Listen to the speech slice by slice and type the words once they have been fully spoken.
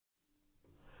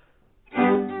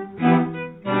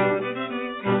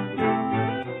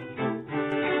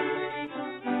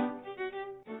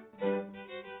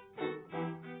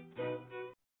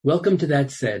Welcome to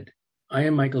That Said. I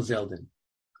am Michael Zeldin.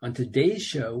 On today's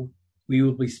show, we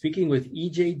will be speaking with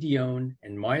E.J. Dionne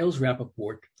and Miles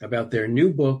Rappaport about their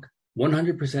new book,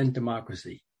 100%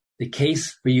 Democracy, The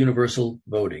Case for Universal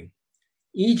Voting.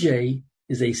 E.J.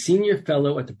 is a senior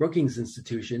fellow at the Brookings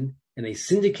Institution and a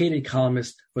syndicated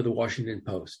columnist for the Washington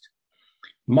Post.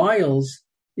 Miles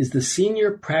is the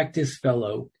senior practice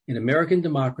fellow in American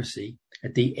democracy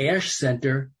at the Ash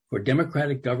Center for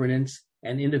Democratic Governance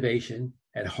and Innovation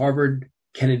at Harvard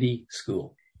Kennedy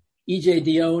School. E.J.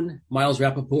 Dionne, Miles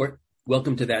Rappaport,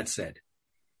 welcome to That Said.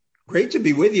 Great to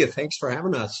be with you. Thanks for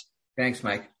having us. Thanks,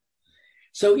 Mike.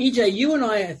 So, E.J., you and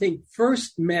I think,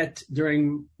 first met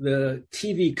during the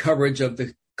TV coverage of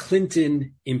the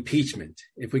Clinton impeachment,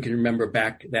 if we can remember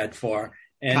back that far.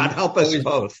 And God help us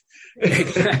both.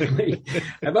 Exactly.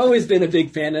 I've always been a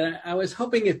big fan, and I was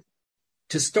hoping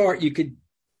to start, you could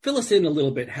fill us in a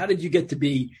little bit. How did you get to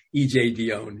be E.J.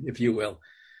 Dionne, if you will?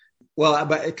 Well,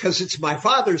 because it's my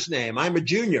father's name. I'm a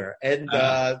junior. And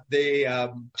they,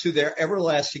 to their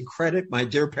everlasting credit, my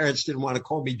dear parents didn't want to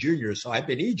call me junior, so I've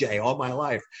been E.J. all my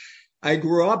life. I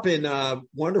grew up in a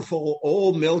wonderful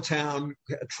old mill town,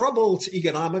 troubled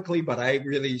economically, but I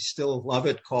really still love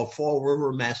it, called Fall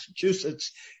River,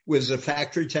 Massachusetts. It was a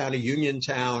factory town, a union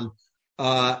town,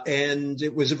 and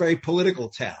it was a very political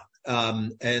town.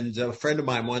 And a friend of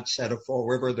mine once said of Fall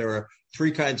River, there are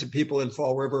three kinds of people in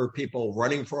Fall River: people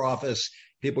running for office,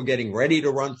 people getting ready to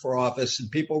run for office,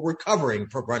 and people recovering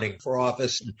from running for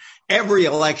office. And every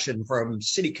election, from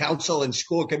city council and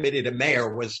school committee to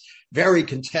mayor, was very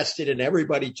contested, and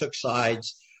everybody took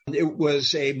sides. It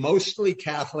was a mostly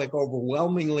Catholic,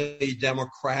 overwhelmingly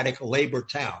Democratic labor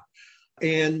town.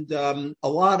 And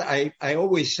I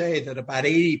always say that about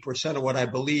 80% of what I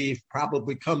believe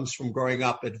probably comes from growing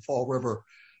up in Fall River,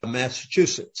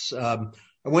 Massachusetts.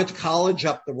 I went to college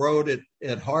up the road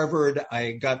at Harvard.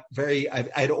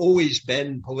 I'd always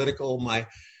been political.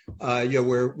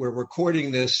 We're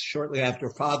recording this shortly after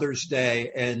Father's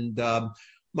Day. And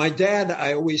my dad,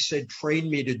 I always said, trained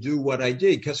me to do what I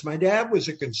did, because my dad was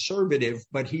a conservative,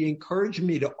 but he encouraged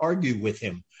me to argue with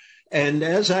him. And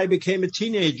as I became a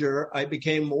teenager, I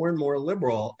became more and more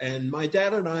liberal. And my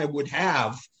dad and I would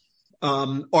have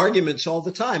arguments all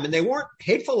the time. And they weren't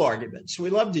hateful arguments. We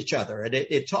loved each other. And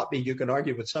it taught me you can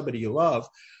argue with somebody you love.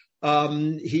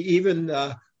 He even,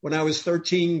 when I was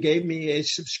 13, gave me a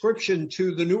subscription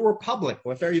to the New Republic.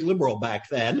 We're very liberal back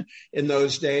then in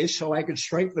those days, so I could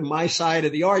strengthen my side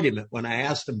of the argument when I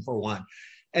asked him for one.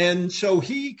 And so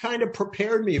he kind of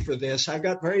prepared me for this. I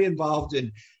got very involved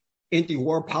in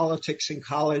anti-war politics in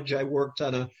college. I worked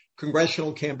on a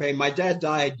congressional campaign. My dad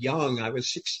died young. I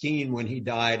was 16 when he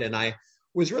died, and I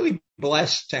was really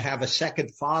blessed to have a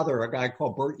second father, a guy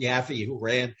called Bert Yaffe, who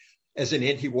ran as an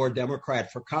anti-war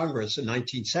Democrat for Congress in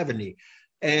 1970.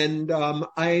 And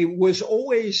I was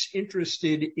always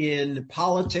interested in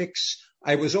politics.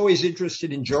 I was always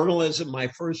interested in journalism. My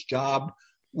first job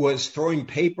was throwing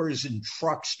papers in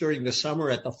trucks during the summer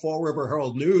at the Fall River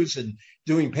Herald News and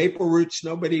doing paper routes.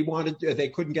 They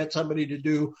couldn't get somebody to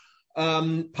do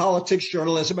politics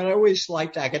journalism. And I always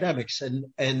liked academics.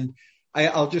 And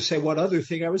I'll just say one other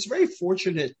thing. I was very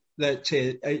fortunate that,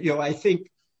 I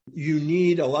think you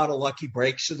need a lot of lucky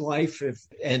breaks in life.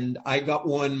 And I got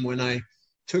one when I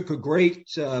took a great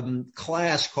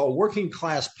class called Working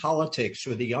Class Politics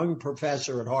with a young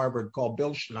professor at Harvard called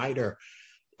Bill Schneider.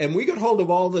 And we got hold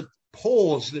of all the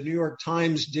polls the New York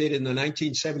Times did in the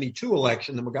 1972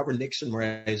 election, the McGovern-Nixon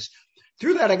race.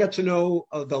 Through that, I got to know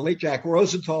the late Jack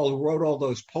Rosenthal, who wrote all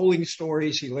those polling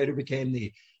stories. He later became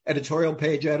the editorial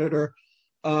page editor.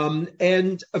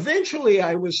 And eventually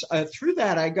through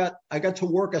that, I got to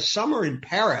work a summer in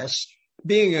Paris.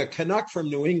 Being a Canuck from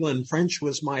New England, French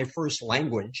was my first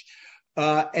language.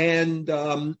 And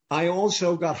I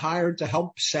also got hired to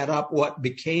help set up what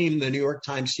became the New York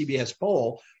Times CBS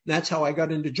poll. That's how I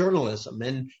got into journalism.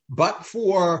 But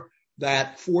for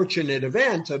that fortunate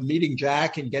event of meeting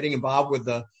Jack and getting involved with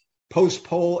the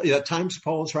Times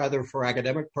polls, rather, for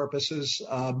academic purposes,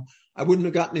 I wouldn't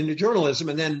have gotten into journalism.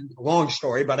 And then, long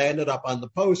story, but I ended up on the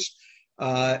Post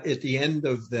at the end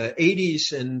of the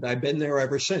 80s, and I've been there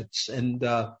ever since. And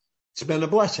it's been a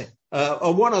blessing.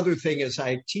 One other thing is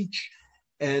I teach,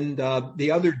 and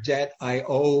the other debt I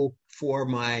owe for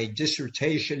my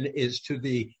dissertation is to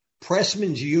the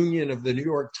Pressmen's Union of the New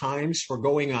York Times for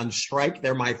going on strike.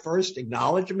 They're my first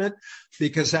acknowledgement,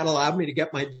 because that allowed me to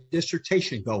get my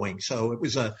dissertation going. So it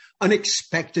was an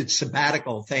unexpected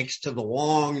sabbatical thanks to the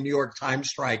long New York Times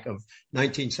strike of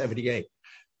 1978.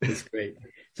 That's great.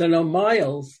 So now,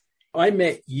 Miles, I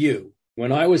met you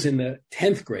when I was in the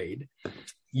 10th grade.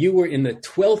 You were in the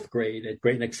 12th grade at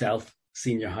Great Neck South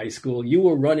Senior High School, you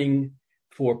were running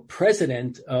for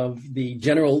president of the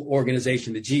general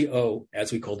organization, the GO,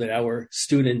 as we called it, our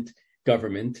student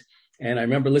government. And I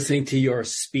remember listening to your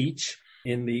speech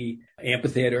in the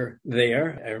amphitheater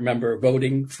there. I remember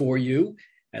voting for you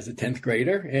as a 10th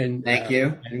grader, and thank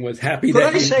you. And was happy. Could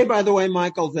I say, by the way,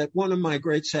 Michael, that one of my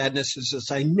great sadnesses is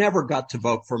I never got to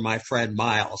vote for my friend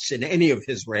Miles in any of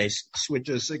his races, which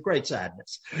is a great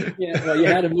sadness. Yeah, well, you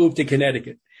had to move to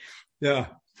Connecticut. Yeah.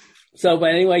 So, but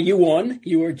anyway, you won.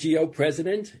 You were GO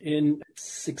president in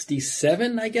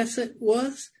 1967, I guess it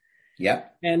was.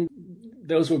 Yep. And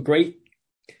those were great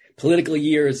political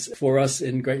years for us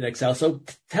in Great Neck South. So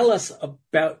tell us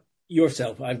about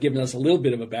yourself. I've given us a little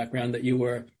bit of a background that you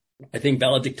were, I think,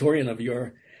 valedictorian of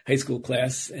your high school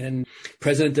class and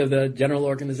president of the general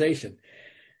organization.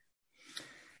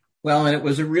 Well, and it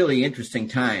was a really interesting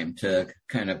time to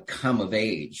kind of come of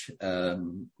age,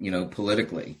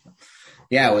 politically.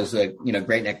 Yeah, it was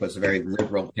Great Neck was a very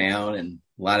liberal town, and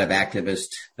a lot of activist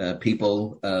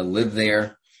people lived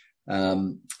there.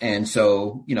 And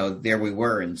so, there we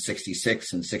were in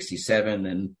 66 and 67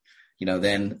 and,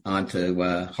 then on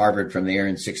to Harvard from there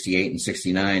in 68 and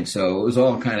 69. So it was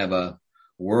all kind of a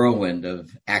whirlwind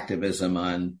of activism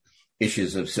on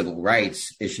issues of civil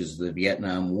rights, issues of the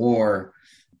Vietnam War.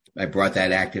 I brought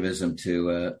that activism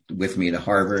with me to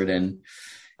Harvard. And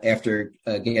after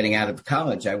getting out of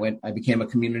college, I became a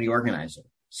community organizer.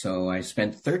 So I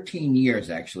spent 13 years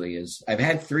actually I've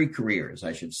had 3 careers,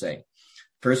 I should say.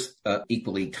 First,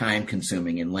 equally time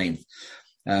consuming in length.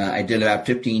 I did about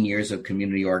 15 years of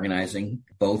community organizing,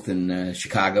 both in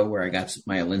Chicago, where I got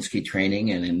my Alinsky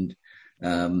training, and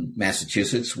in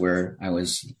Massachusetts, where I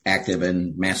was active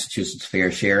in Massachusetts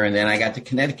Fair Share. And then I got to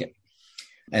Connecticut.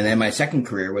 And then my second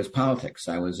career was politics.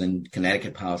 I was in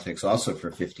Connecticut politics also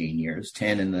for 15 years,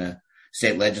 10 in the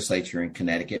state legislature in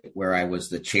Connecticut, where I was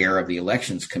the chair of the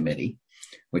elections committee,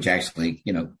 which actually,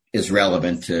 is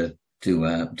relevant to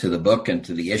the book and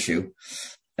to the issue.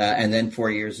 And then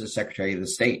 4 years as Secretary of the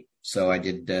State. So I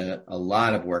did a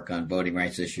lot of work on voting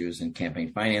rights issues and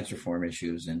campaign finance reform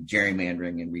issues and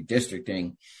gerrymandering and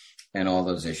redistricting and all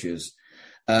those issues.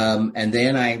 And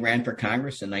then I ran for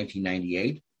Congress in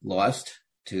 1998, lost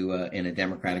in a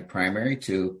Democratic primary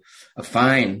to a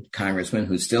fine congressman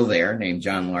who's still there named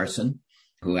John Larson,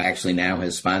 who actually now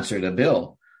has sponsored a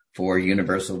bill for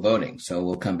universal voting. So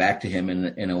we'll come back to him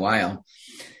in a while.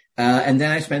 And then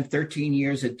I spent 13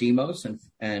 years at Demos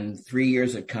and 3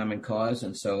 years at Common Cause.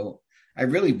 And so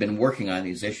I've really been working on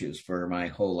these issues for my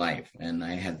whole life. And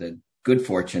I had the good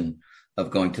fortune of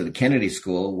going to the Kennedy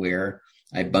School, where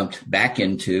I bumped back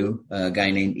into a guy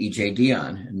named E.J.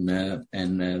 Dionne,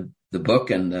 and the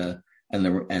book and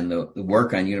the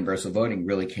work on universal voting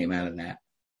really came out of that.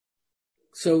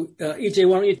 So, E.J.,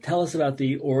 why don't you tell us about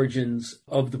the origins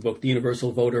of the book, the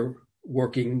Universal Voter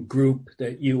Working Group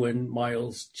that you and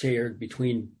Miles chaired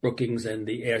between Brookings and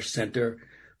the Ash Center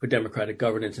for Democratic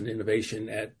Governance and Innovation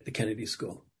at the Kennedy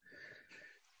School.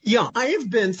 Yeah,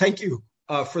 thank you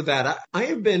for that. I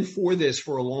have been for this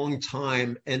for a long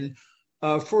time. And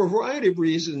for a variety of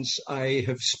reasons, I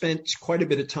have spent quite a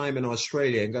bit of time in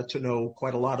Australia and got to know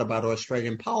quite a lot about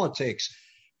Australian politics.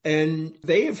 And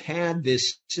they have had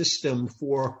this system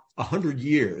for 100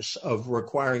 years of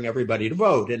requiring everybody to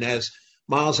vote. And as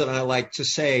Miles and I like to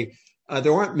say,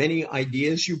 there aren't many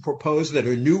ideas you propose that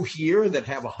are new here that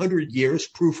have 100 years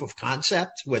proof of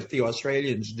concept, what the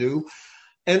Australians do.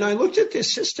 And I looked at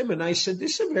this system and I said,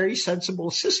 this is a very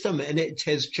sensible system, and it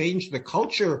has changed the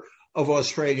culture of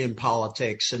Australian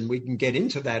politics. And we can get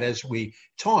into that as we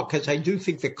talk, because I do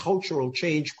think the cultural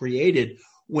change created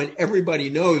when everybody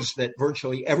knows that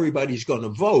virtually everybody's going to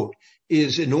vote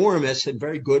is enormous and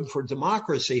very good for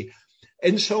democracy.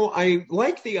 And so I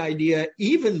like the idea,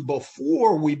 even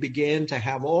before we began to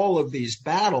have all of these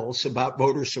battles about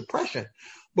voter suppression.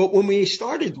 But when we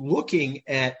started looking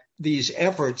at these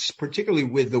efforts, particularly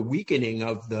with the weakening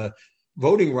of the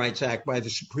Voting Rights Act by the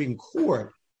Supreme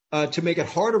Court, to make it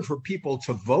harder for people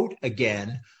to vote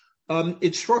again,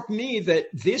 it struck me that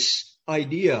this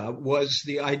idea was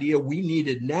the idea we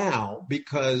needed now,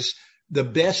 because the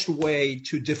best way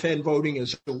to defend voting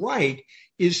as a right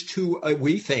is to,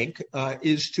 we think,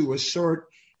 is to assert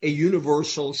a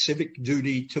universal civic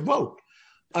duty to vote.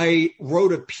 I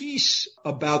wrote a piece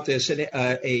about this,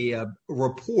 a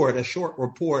short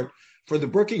report for the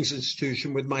Brookings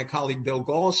Institution with my colleague Bill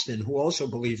Galston, who also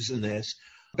believes in this,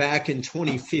 back in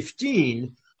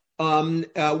 2015,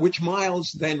 which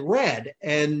Miles then read.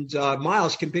 And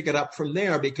Miles can pick it up from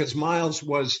there, because Miles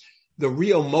was the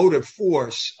real motive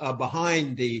force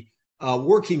behind the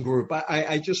working group.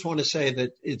 I just want to say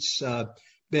that it's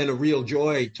been a real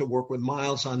joy to work with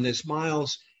Miles on this.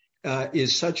 Miles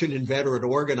is such an inveterate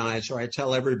organizer. I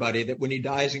tell everybody that when he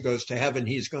dies and goes to heaven,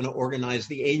 he's going to organize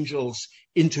the angels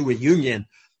into a union.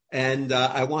 And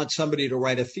I want somebody to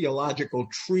write a theological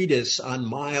treatise on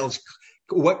Miles,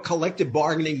 what collective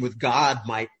bargaining with God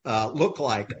might look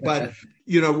like. But,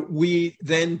 we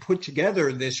then put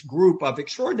together this group of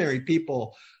extraordinary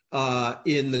people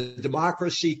in the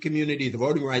democracy community, the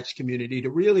voting rights community, to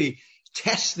really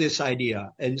test this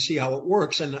idea and see how it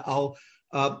works. And I'll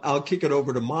kick it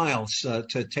over to Miles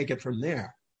to take it from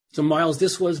there. So, Miles,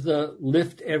 this was the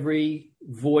Lift Every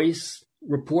Voice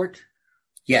report?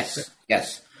 Yes.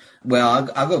 Well,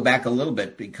 I'll go back a little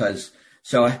bit because,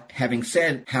 having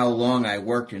said how long I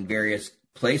worked in various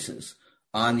places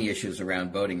on the issues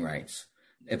around voting rights,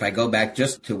 if I go back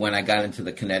just to when I got into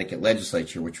the Connecticut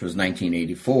legislature, which was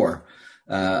 1984,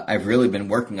 I've really been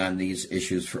working on these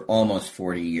issues for almost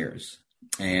 40 years.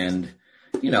 And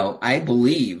I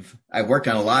believe I've worked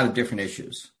on a lot of different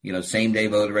issues, same-day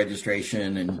voter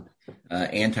registration and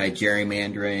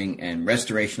anti-gerrymandering and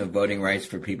restoration of voting rights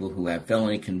for people who have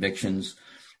felony convictions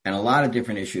and a lot of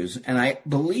different issues. And I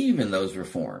believe in those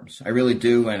reforms. I really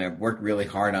do, and I've worked really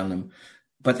hard on them.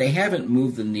 But they haven't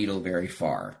moved the needle very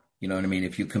far. You know what I mean?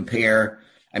 If you compare,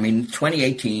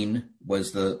 2018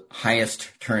 was the highest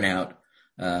turnout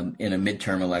in a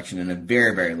midterm election in a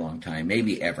very, very long time,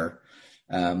 maybe ever.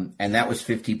 And that was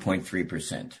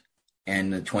 50.3%.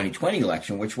 And the 2020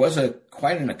 election, which was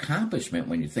quite an accomplishment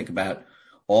when you think about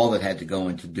all that had to go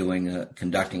into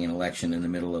conducting an election in the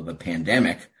middle of a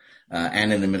pandemic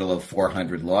and in the middle of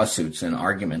 400 lawsuits and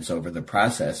arguments over the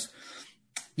process,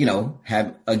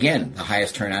 have, again, the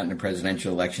highest turnout in a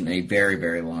presidential election in a very,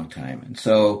 very long time. And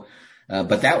so,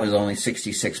 but that was only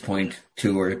 66.2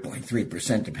 or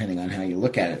 0.3%, depending on how you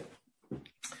look at it.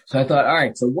 So I thought, all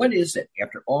right, so what is it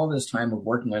after all this time of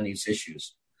working on these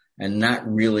issues and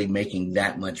not really making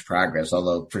that much progress,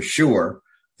 although for sure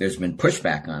there's been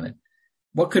pushback on it,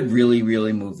 what could really,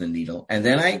 really move the needle? And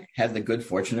then I had the good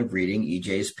fortune of reading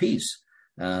EJ's piece.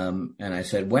 And I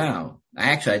said, wow,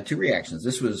 I actually had two reactions.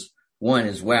 One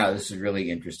is, wow, this is really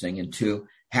interesting. And two,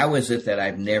 how is it that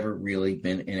I've never really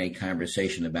been in a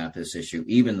conversation about this issue,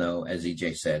 even though, as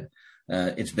EJ said,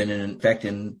 it's been in effect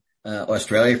in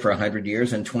Australia for 100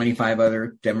 years and 25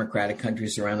 other democratic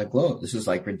countries around the globe. This is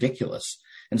like ridiculous.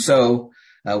 And so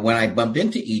when I bumped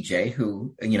into EJ,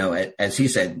 who, as he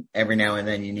said, every now and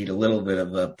then you need a little bit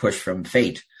of a push from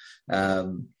fate.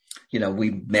 We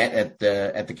met at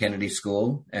the Kennedy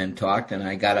School and talked, and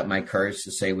I got up my courage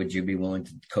to say, would you be willing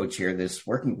to co-chair this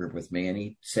working group with me? And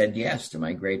he said yes, to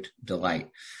my great delight.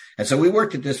 And so we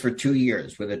worked at this for 2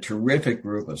 years with a terrific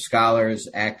group of scholars,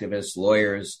 activists,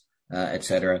 lawyers, et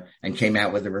cetera, and came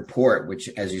out with a report, which,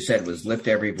 as you said, was Lift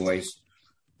Every Voice,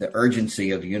 the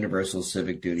urgency of universal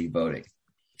civic duty voting.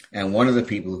 And one of the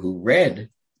people who read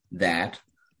that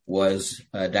was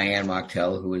Diane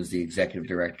Mocktel, who is the executive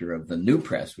director of the New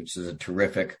Press, which is a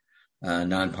terrific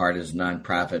nonpartisan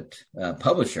nonprofit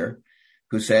publisher,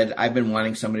 who said, I've been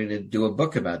wanting somebody to do a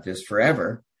book about this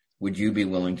forever. Would you be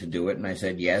willing to do it? And I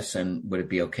said, yes. And would it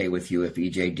be okay with you if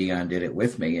EJ Dionne did it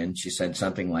with me? And she said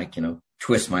something like,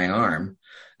 twist my arm.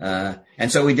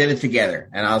 And so we did it together.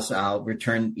 And I'll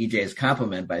return EJ's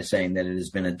compliment by saying that it has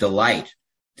been a delight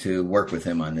to work with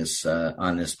him on this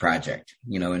project.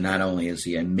 And not only is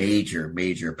he a major,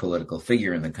 major political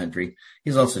figure in the country,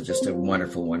 he's also just a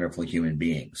wonderful, wonderful human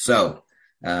being. So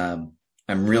I'm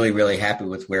really, really happy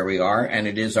with where we are. And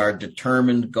it is our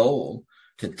determined goal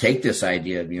to take this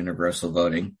idea of universal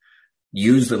voting,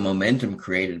 use the momentum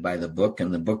created by the book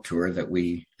and the book tour that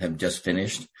we have just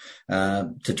finished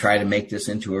to try to make this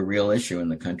into a real issue in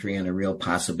the country and a real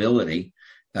possibility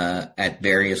at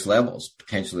various levels,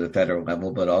 potentially the federal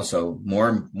level, but also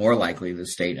more likely the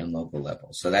state and local level.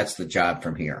 So that's the job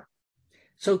from here.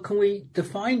 So can we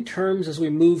define terms as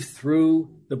we move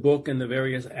through the book and the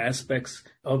various aspects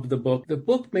of the book? The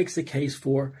book makes the case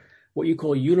for what you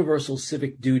call universal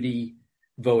civic duty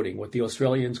voting, what the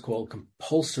Australians call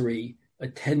compulsory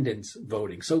attendance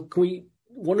voting. So can we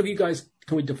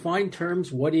define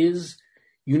terms? What is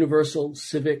universal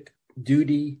civic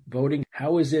duty voting?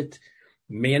 How is it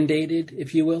mandated,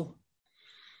 if you will?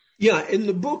 Yeah, in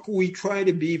the book, we try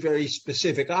to be very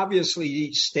specific.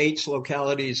 Obviously, states,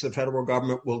 localities, the federal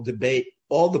government will debate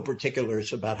all the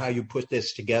particulars about how you put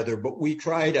this together, but we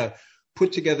try to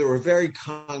put together a very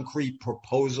concrete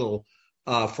proposal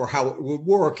for how it would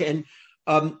work. And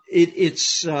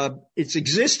it's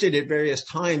existed at various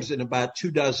times in about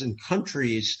 24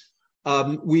 countries.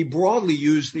 We broadly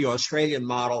use the Australian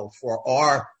model for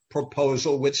our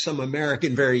proposal with some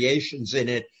American variations in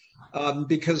it.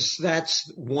 because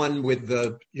that's one with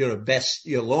the best,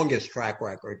 longest track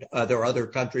record. There are other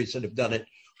countries that have done it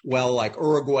well, like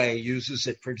Uruguay uses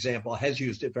it, for example, has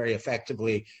used it very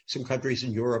effectively. Some countries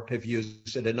in Europe have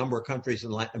used it, a number of countries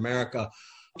in Latin America.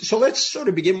 So let's sort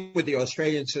of begin with the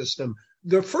Australian system.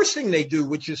 The first thing they do,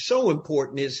 which is so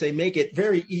important, is they make it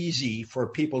very easy for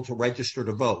people to register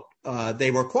to vote.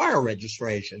 They require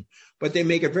registration, but they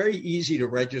make it very easy to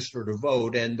register to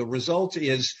vote. And the result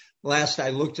is, last I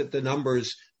looked at the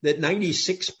numbers, that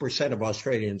 96% of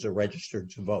Australians are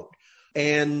registered to vote.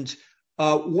 And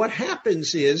what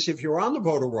happens is, if you're on the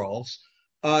voter rolls,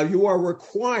 you are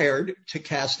required to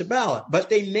cast a ballot, but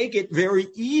they make it very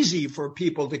easy for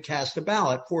people to cast a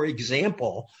ballot. For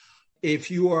example,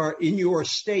 if you are in your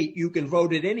state, you can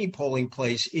vote at any polling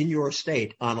place in your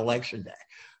state on election day,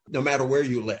 no matter where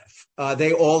you live.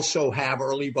 They also have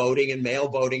early voting and mail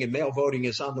voting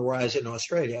is on the rise in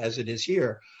Australia, as it is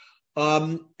here.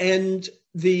 And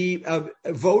the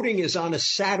voting is on a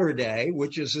Saturday,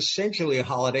 which is essentially a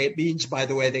holiday. It means, by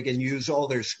the way, they can use all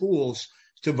their schools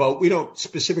to vote. We don't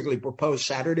specifically propose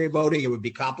Saturday voting. It would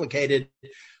be complicated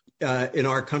in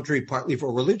our country, partly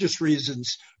for religious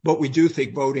reasons, but we do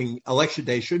think election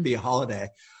day should be a holiday.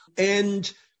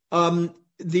 And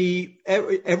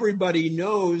everybody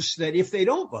knows that if they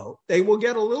don't vote, they will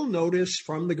get a little notice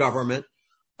from the government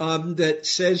that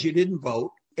says you didn't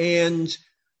vote. And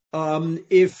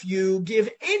if you give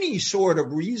any sort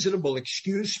of reasonable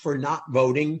excuse for not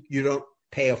voting, you don't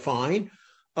pay a fine,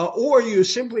 or you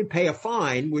simply pay a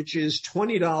fine, which is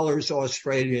 $20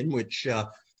 Australian, which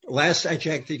last I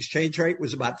checked, the exchange rate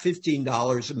was about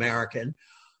 $15 American.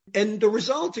 And the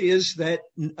result is that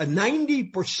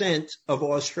 90% of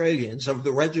Australians, of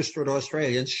the registered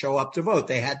Australians, show up to vote.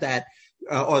 They had that.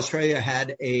 Australia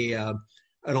had an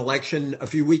election a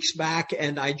few weeks back,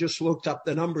 and I just looked up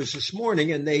the numbers this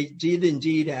morning, and they did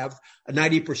indeed have a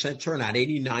 90% turnout,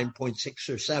 89.6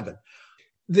 or 7.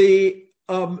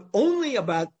 Only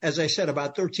about, as I said,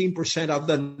 about 13% of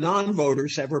the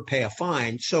non-voters ever pay a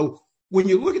fine. So when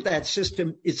you look at that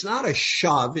system, it's not a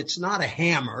shove, it's not a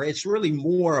hammer, it's really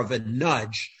more of a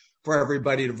nudge for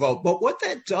everybody to vote. But what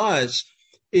that does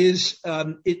is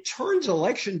it turns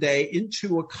election day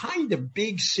into a kind of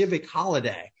big civic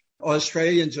holiday.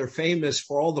 Australians are famous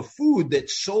for all the food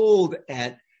that's sold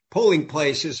at polling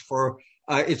places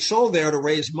it's sold there to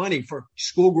raise money for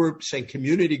school groups and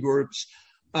community groups.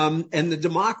 And the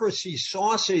democracy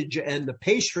sausage and the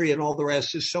pastry and all the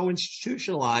rest is so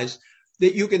institutionalized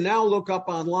that you can now look up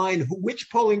online which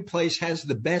polling place has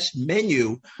the best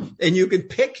menu, and you can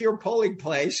pick your polling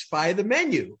place by the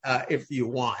menu if you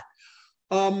want.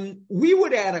 We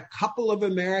would add a couple of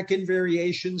American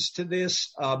variations to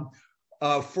this.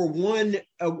 For one,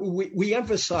 we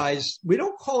emphasize, we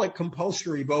don't call it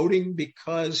compulsory voting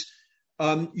because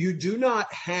you do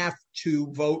not have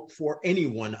to vote for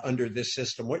anyone under this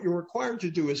system. What you're required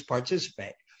to do is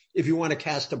participate. If you want to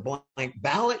cast a blank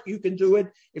ballot, you can do it.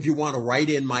 If you want to write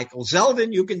in Michael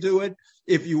Zeldin, you can do it.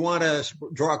 If you want to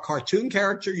draw a cartoon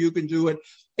character, you can do it.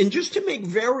 And just to make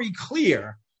very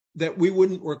clear that we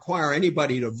wouldn't require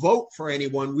anybody to vote for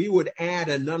anyone, we would add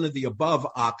a none of the above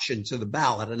option to the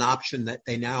ballot, an option that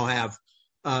they now have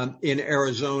in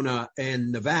Arizona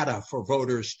and Nevada for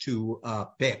voters to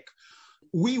pick.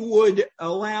 We would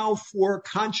allow for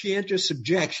conscientious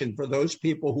objection for those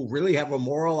people who really have a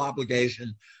moral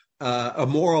obligation, a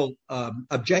moral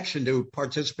objection to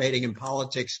participating in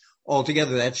politics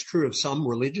altogether. That's true of some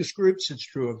religious groups. It's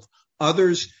true of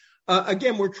others.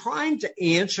 Again, we're trying to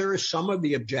answer some of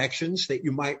the objections that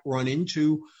you might run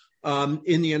into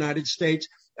in the United States.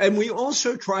 And we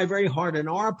also try very hard in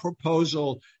our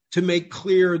proposal to make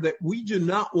clear that we do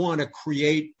not want to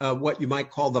create what you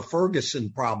might call the Ferguson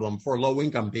problem for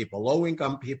low-income people.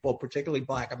 Low-income people, particularly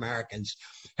Black Americans,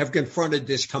 have confronted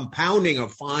this compounding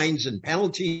of fines and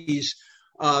penalties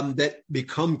that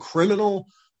become criminal.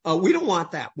 We don't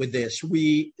want that with this.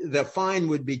 The fine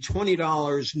would be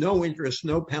 $20, no interest,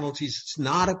 no penalties. It's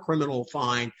not a criminal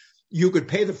fine. You could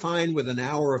pay the fine with an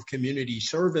hour of community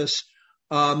service.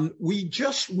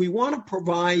 We want to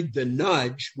provide the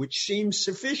nudge, which seems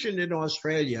sufficient in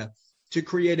Australia, to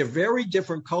create a very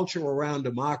different culture around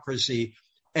democracy,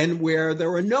 and where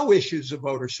there are no issues of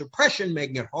voter suppression,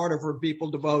 making it harder for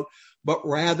people to vote, but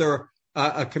rather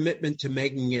a commitment to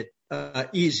making it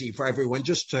easy for everyone.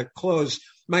 Just to close,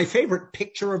 my favorite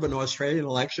picture of an Australian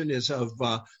election is of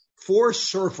 4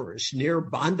 surfers near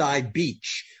Bondi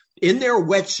Beach in their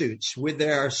wetsuits with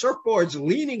their surfboards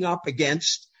leaning up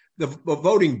against the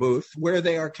voting booth where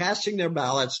they are casting their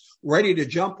ballots, ready to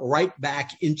jump right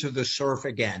back into the surf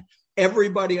again.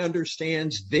 everybody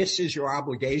understands this is your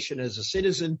obligation as a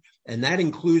citizen, and that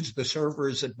includes the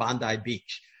servers at Bondi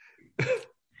Beach.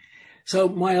 So,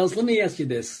 Miles, let me ask you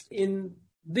this. In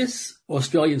this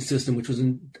Australian system, which was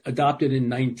adopted in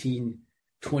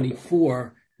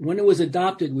 1924, when it was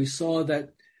adopted, we saw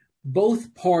that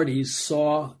both parties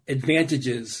saw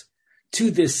advantages to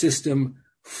this system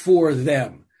for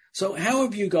them. So how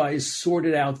have you guys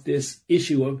sorted out this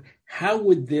issue of how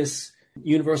would this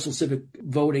universal civic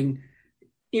voting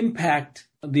impact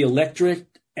the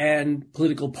electorate and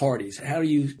political parties? How do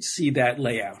you see that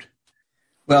layout?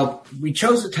 Well, we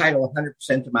chose the title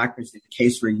 100% Democracy, the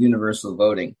Case for Universal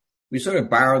Voting. We sort of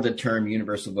borrowed the term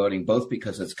universal voting, both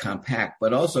because it's compact,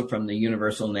 but also from the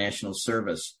Universal National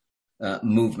Service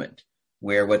movement,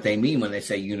 where what they mean when they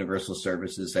say universal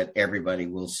service is that everybody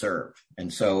will serve.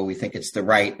 And so we think it's the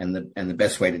right and the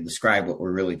best way to describe what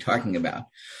we're really talking about.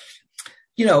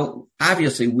 You know,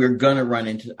 obviously we're going to run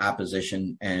into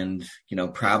opposition, and, you know,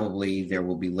 probably there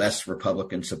will be less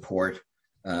Republican support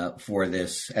for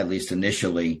this, at least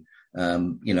initially,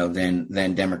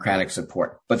 than Democratic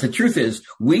support. But the truth is,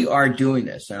 we are doing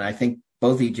this, and I think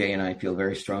both EJ and I feel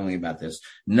very strongly about this,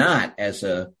 not as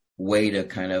a way to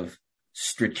kind of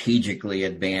strategically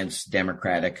advance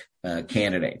Democratic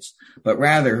candidates, but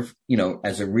rather, you know,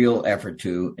 as a real effort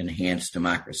to enhance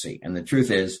democracy. And the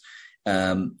truth is,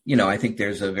 I think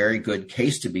there's a very good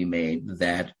case to be made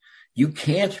that you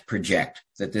can't project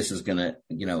that this is going to,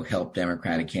 help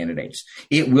Democratic candidates.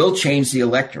 It will change the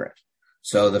electorate.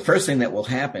 So the first thing that will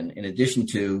happen, in addition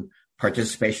to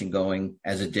participation going,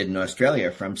 as it did in Australia,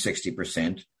 from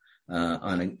 60%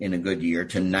 in a good year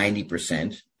to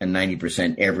 90%, and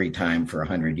 90% every time for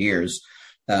 100 years,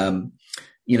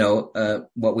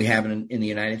 what we have in the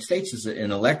United States is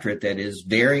an electorate that is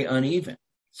very uneven.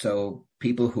 So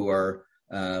people who are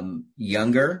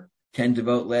younger tend to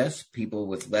vote less. People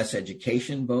with less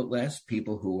education vote less.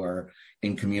 People who are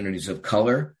in communities of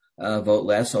color vote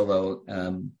less, although,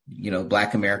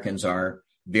 Black Americans are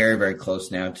very, very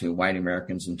close now to white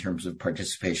Americans in terms of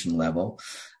participation level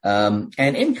and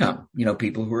income.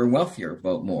 People who are wealthier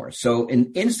vote more. So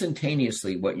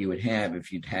instantaneously, what you would have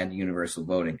if you'd had universal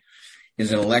voting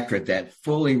is an electorate that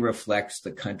fully reflects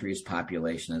the country's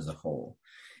population as a whole.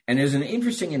 And there's an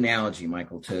interesting analogy,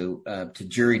 Michael, to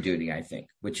jury duty, I think,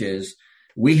 which is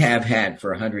we have had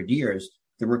for 100 years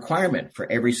the requirement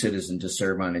for every citizen to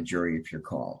serve on a jury if you're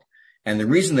called. And the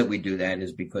reason that we do that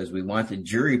is because we want the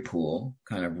jury pool,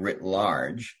 kind of writ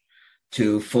large,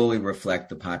 to fully reflect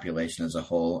the population as a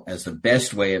whole as the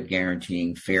best way of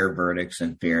guaranteeing fair verdicts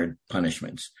and fair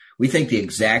punishments. We think the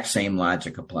exact same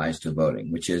logic applies to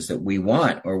voting, which is that we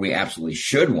want, or we absolutely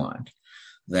should want,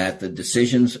 that the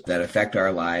decisions that affect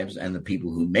our lives and the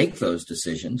people who make those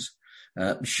decisions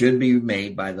should be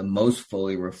made by the most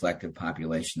fully reflective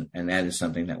population. And that is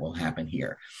something that will happen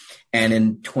here. And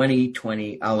in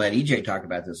 2020, I'll let EJ talk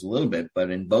about this a little bit,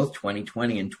 but in both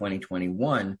 2020 and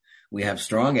 2021, we have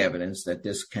strong evidence that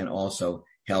this can also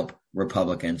help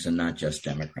Republicans and not just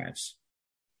Democrats.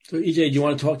 So EJ, do you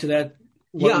want to talk to that?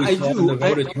 I do. The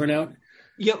voter turnout?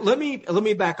 Yeah, let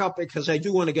me back up because I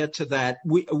do want to get to that.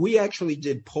 We actually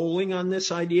did polling on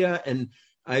this idea, and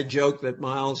I joke that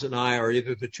Miles and I are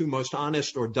either the two most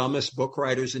honest or dumbest book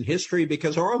writers in history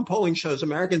because our own polling shows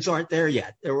Americans aren't there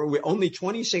yet. Only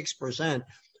 26%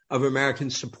 of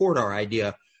Americans support our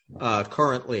idea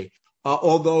currently,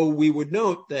 although we would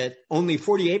note that only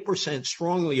 48%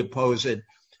 strongly oppose it,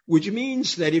 which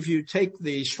means that if you take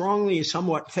the strongly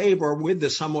somewhat favor with the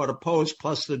somewhat opposed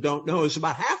plus the don't knows,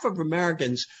 about half of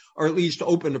Americans are at least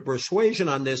open to persuasion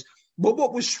on this. But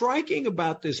what was striking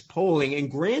about this polling,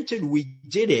 and granted we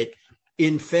did it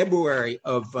in February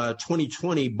of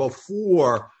 2020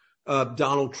 before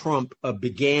Donald Trump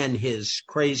began his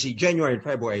crazy, January and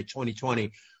February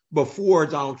 2020, before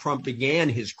Donald Trump began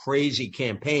his crazy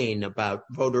campaign about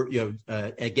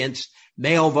against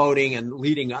mail voting and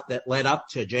that led up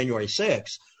to January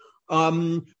 6th.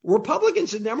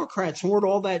 Republicans and Democrats weren't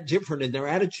all that different in their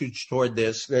attitudes toward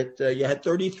this, that you had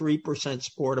 33%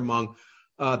 support among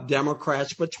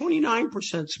Democrats, but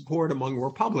 29% support among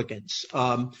Republicans.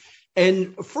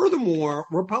 And furthermore,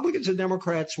 Republicans and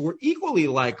Democrats were equally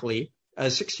likely,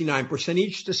 69%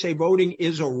 each, to say voting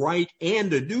is a right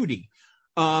and a duty.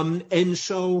 And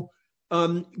so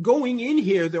going in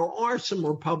here, there are some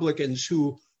Republicans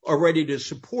who are ready to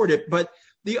support it. But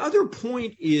the other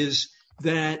point is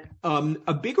that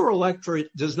a bigger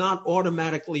electorate does not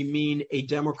automatically mean a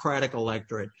Democratic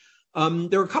electorate.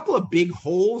 There are a couple of big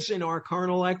holes in our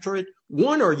current electorate.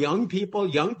 One are young people.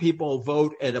 Young people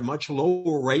vote at a much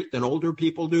lower rate than older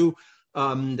people do.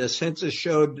 The census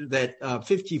showed that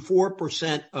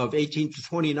 54% of 18 to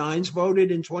 29s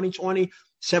voted in 2020,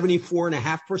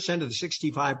 74.5% of the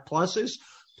 65 pluses.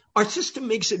 Our system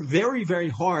makes it very, very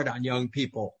hard on young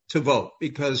people to vote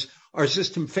because our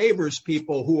system favors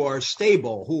people who are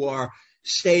stable, who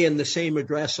stay in the same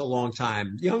address a long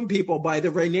time. Young people, by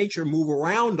their very nature, move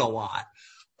around a lot.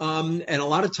 And a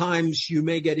lot of times you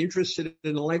may get interested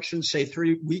in elections, say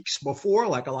 3 weeks before,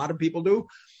 like a lot of people do,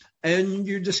 and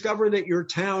you discover that your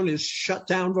town is shut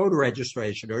down voter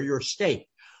registration or your state.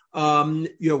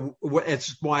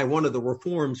 It's why one of the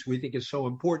reforms we think is so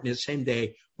important is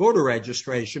same-day voter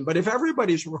registration. But if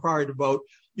everybody's required to vote,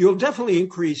 you'll definitely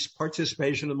increase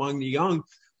participation among the young,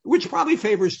 which probably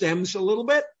favors Dems a little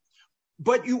bit.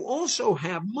 But you also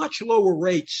have much lower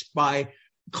rates by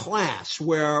class,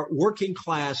 where working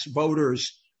class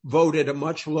voters vote at a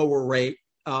much lower rate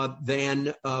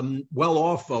than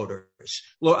well-off voters.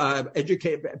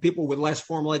 People with less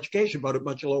formal education vote at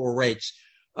much lower rates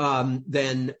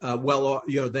than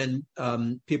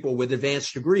people with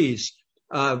advanced degrees.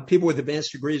 People with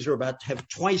advanced degrees are about to have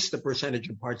twice the percentage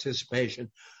of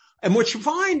participation. And what you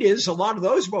find is a lot of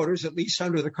those voters, at least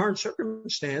under the current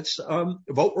circumstance,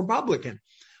 vote Republican.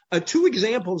 Two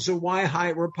examples of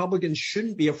why Republicans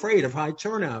shouldn't be afraid of high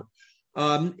turnout.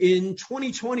 In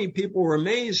 2020, people were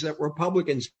amazed that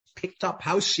Republicans picked up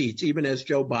House seats, even as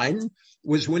Joe Biden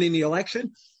was winning the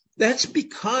election. That's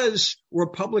because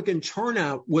Republican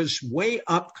turnout was way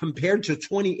up compared to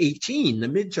 2018, the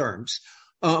midterms,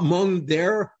 among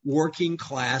their working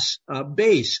class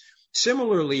base.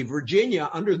 Similarly, Virginia,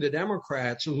 under the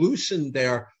Democrats, loosened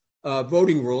their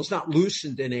voting rules, not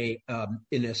loosened in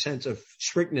a sense of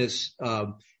strictness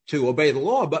to obey the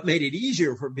law, but made it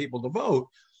easier for people to vote.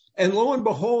 And lo and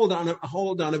behold,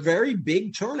 on a very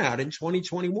big turnout in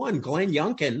 2021, Glenn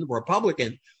Youngkin,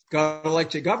 Republican, got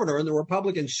elected governor, and the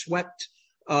Republicans swept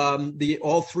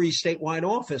all three statewide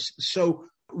offices. So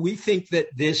we think that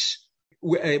this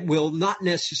will not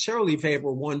necessarily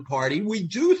favor one party. We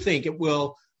do think it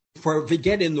will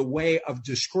get in the way of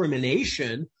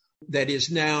discrimination that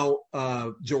is now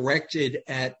directed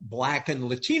at Black and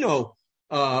Latino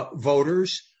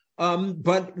voters.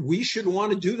 But we should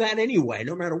want to do that anyway,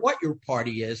 no matter what your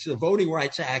party is. The Voting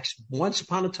Rights Acts, once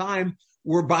upon a time,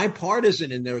 were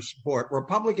bipartisan in their support.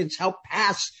 Republicans helped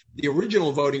pass the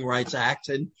original Voting Rights Act,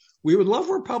 and we would love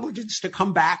Republicans to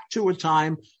come back to a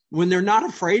time when they're not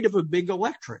afraid of a big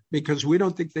electorate, because we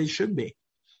don't think they should be.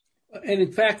 And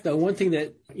in fact, though, one thing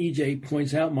that EJ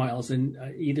points out, Miles, and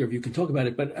either of you can talk about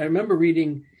it, but I remember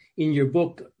reading in your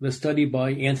book the study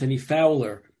by Anthony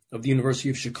Fowler of the University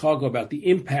of Chicago about the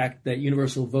impact that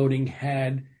universal voting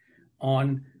had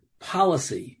on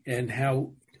policy and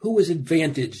who was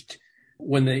advantaged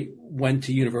when they went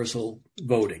to universal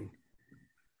voting.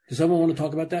 Does someone want to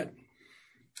talk about that?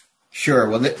 Sure.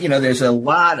 Well, there's a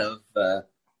lot of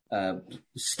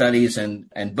studies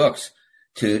and books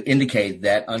to indicate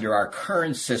that under our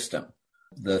current system,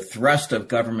 the thrust of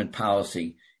government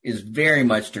policy is very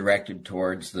much directed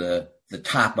towards the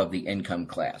top of the income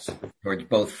class, towards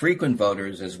both frequent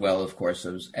voters as well, of course,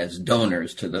 as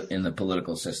donors in the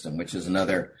political system, which is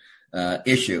another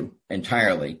issue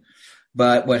entirely.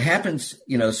 But what happens,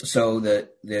 so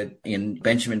that in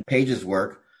Benjamin Page's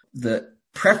work, the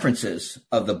preferences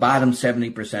of the bottom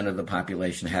 70% of the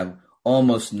population have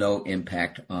almost no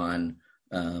impact on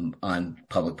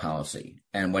public policy.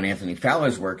 And what Anthony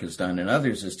Fowler's work has done and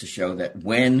others is to show that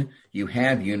when you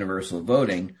have universal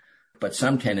voting, but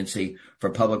some tendency for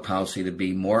public policy to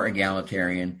be more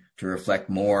egalitarian, to reflect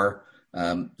more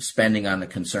spending on the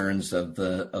concerns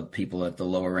of people at the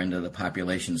lower end of the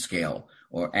population scale,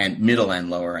 and middle and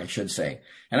lower, I should say.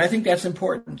 And I think that's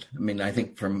important. I mean, I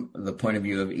think from the point of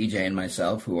view of EJ and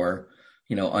myself, who are,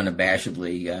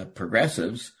 unabashedly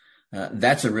progressives,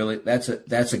 that's a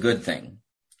good thing.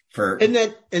 And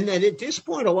that at this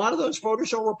point, a lot of those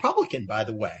voters are Republican, by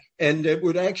the way, and it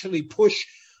would actually push.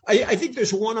 I think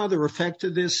there's one other effect to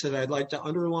this that I'd like to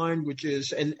underline, which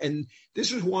is, and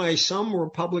this is why some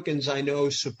Republicans I know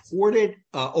support it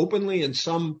openly and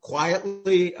some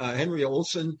quietly. Henry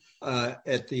Olson,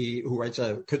 who writes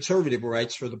conservative,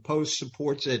 writes for the Post,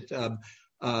 supports it.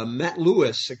 Matt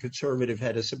Lewis, a conservative,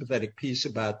 had a sympathetic piece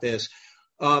about this.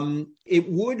 It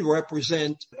would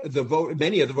represent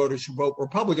many of the voters who vote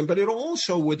Republican, but it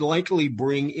also would likely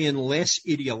bring in less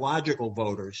ideological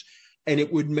voters. And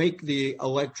it would make the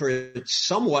electorate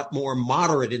somewhat more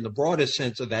moderate in the broadest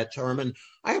sense of that term. And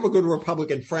I have a good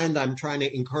Republican friend I'm trying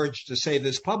to encourage to say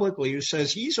this publicly, who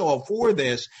says he's all for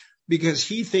this because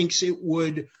he thinks it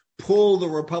would pull the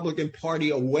Republican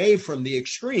Party away from the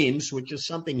extremes, which is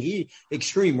something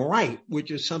extreme right,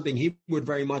 which is something he would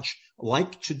very much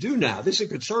like to do now. This is a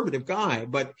conservative guy,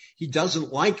 but he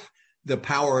doesn't like the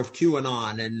power of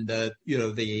QAnon and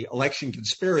the election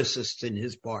conspiracists in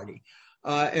his party.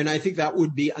 And I think that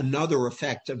would be another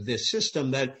effect of this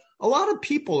system that a lot of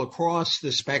people across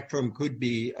the spectrum could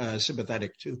be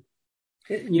sympathetic to.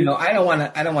 I don't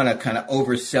want to kind of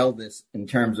oversell this in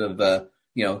terms of the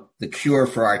cure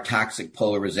for our toxic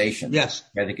polarization. Yes,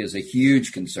 I think is a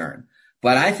huge concern,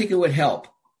 but I think it would help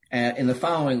in the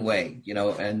following way.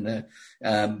 And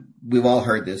we've all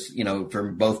heard this,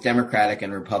 from both Democratic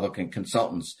and Republican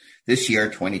consultants. This year,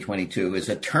 2022, is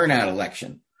a turnout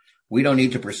election. We don't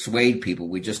need to persuade people.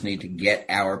 We just need to get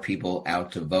our people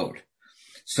out to vote.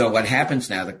 So what happens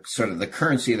now, the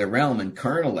currency of the realm in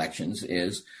current elections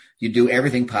is you do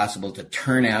everything possible to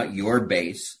turn out your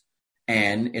base.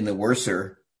 And in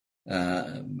the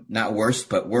not worst,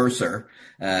 but worser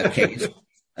case,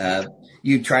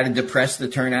 you try to depress the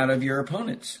turnout of your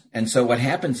opponents. And so what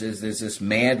happens is there's this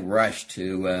mad rush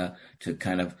to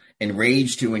kind of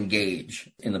enrage to engage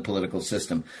in the political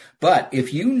system. But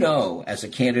if you know as a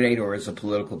candidate or as a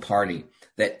political party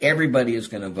that everybody is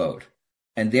going to vote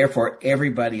and therefore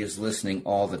everybody is listening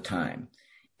all the time,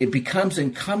 it becomes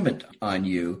incumbent on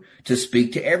you to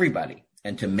speak to everybody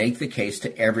and to make the case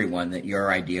to everyone that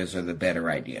your ideas are the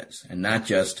better ideas, and not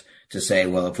just to say,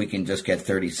 well, if we can just get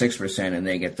 36% and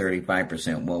they get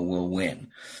 35%, well, we'll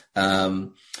win.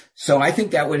 So I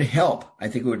think that would help. I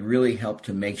think it would really help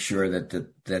to make sure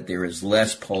that there is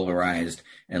less polarized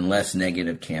and less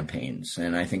negative campaigns.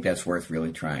 And I think that's worth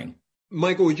really trying.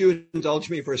 Michael, would you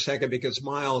indulge me for a second? Because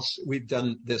Miles, we've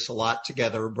done this a lot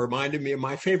together, reminded me of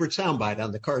my favorite soundbite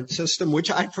on the current system,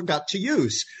 which I forgot to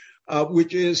use.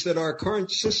 Which is that our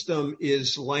current system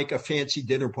is like a fancy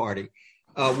dinner party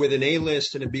with an A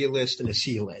list and a B list and a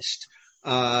C list.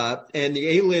 And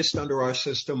the A list under our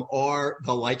system are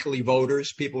the likely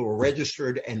voters, people who are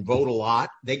registered and vote a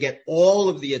lot. They get all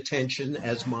of the attention,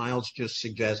 as Miles just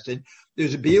suggested.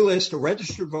 There's a B list of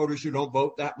registered voters who don't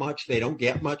vote that much. They don't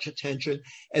get much attention.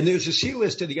 And there's a C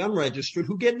list of the unregistered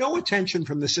who get no attention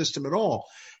from the system at all.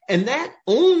 And that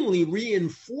only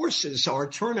reinforces our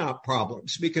turnout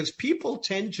problems because people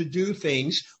tend to do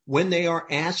things when they are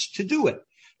asked to do it.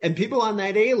 And people on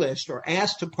that A list are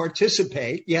asked to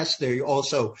participate. Yes, they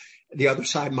also, the other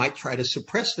side might try to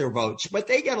suppress their votes, but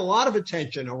they get a lot of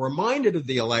attention, are reminded of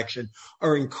the election,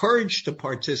 are encouraged to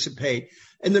participate.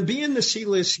 And the B and the C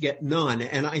lists get none.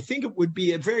 And I think it would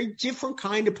be a very different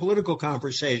kind of political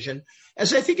conversation,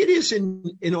 as I think it is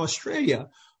in Australia.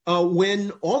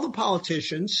 When all the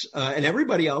politicians and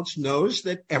everybody else knows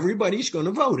that everybody's going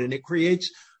to vote. And it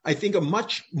creates, I think, a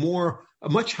much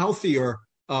healthier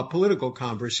political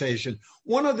conversation.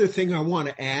 One other thing I want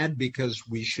to add, because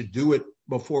we should do it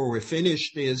before we're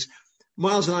finished, is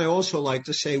Miles and I also like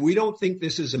to say we don't think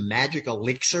this is a magic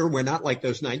elixir. We're not like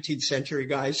those 19th century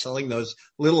guys selling those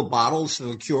little bottles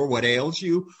that'll cure what ails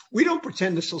you. We don't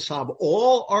pretend this will solve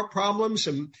all our problems.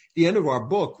 And at the end of our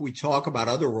book, we talk about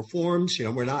other reforms.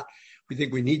 We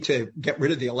think we need to get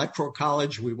rid of the Electoral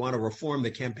College. We want to reform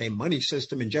the campaign money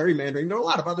system and gerrymandering. There are a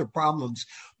lot of other problems.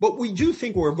 But we do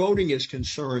think where voting is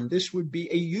concerned, this would be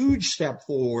a huge step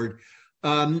forward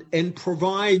and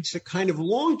provides a kind of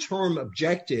long-term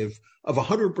objective of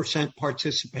 100%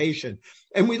 participation.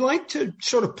 And we like to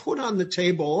sort of put on the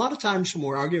table, a lot of times when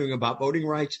we're arguing about voting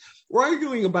rights, we're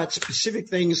arguing about specific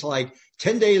things like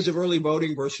 10 days of early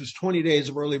voting versus 20 days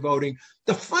of early voting.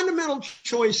 The fundamental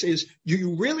choice is, do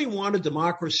you really want a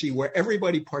democracy where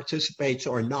everybody participates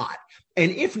or not?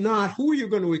 And if not, who are you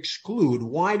going to exclude?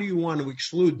 Why do you want to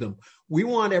exclude them? We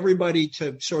want everybody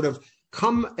to sort of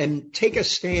come and take a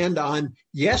stand on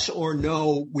yes or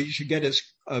no, we should get as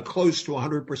close to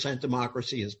 100%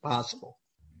 democracy as possible.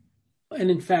 And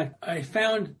in fact, I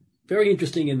found very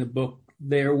interesting in the book,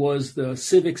 there was the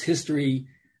civics history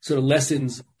sort of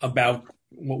lessons about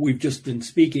what we've just been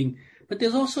speaking, but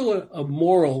there's also a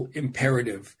moral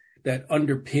imperative that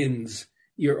underpins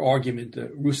your argument,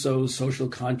 Rousseau's social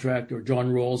contract or John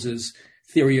Rawls's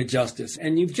theory of justice.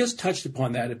 And you've just touched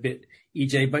upon that a bit,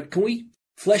 EJ, but can we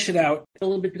flesh it out a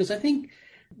little bit? Because I think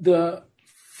the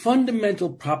fundamental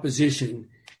proposition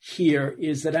here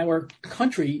is that our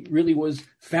country really was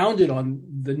founded on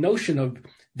the notion of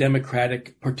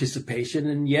democratic participation,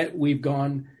 and yet we've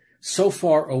gone so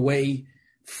far away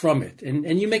from it.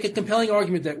 And you make a compelling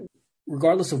argument that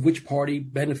regardless of which party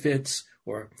benefits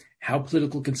or how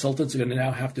political consultants are going to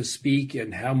now have to speak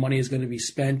and how money is going to be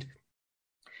spent,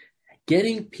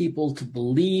 getting people to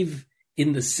believe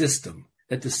in the system,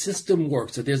 that the system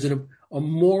works, that there's a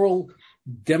moral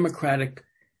democratic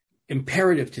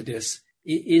imperative to this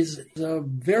is a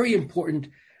very important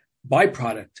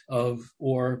byproduct of,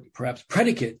 or perhaps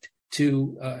predicate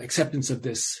to acceptance of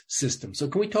this system. So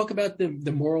can we talk about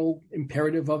the moral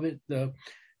imperative of it, the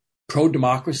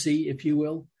pro-democracy, if you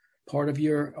will, part of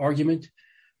your argument?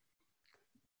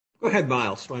 Go ahead,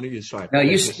 Miles. Why don't you start? No,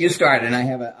 you start, and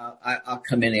I'll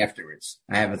come in afterwards.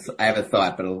 I have a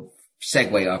thought, but it'll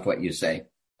segue off what you say.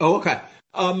 Oh, okay.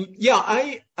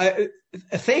 I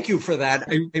thank you for that.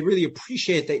 I really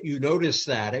appreciate that you noticed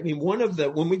that. I mean,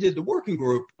 when we did the working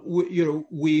group,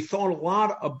 we thought a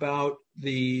lot about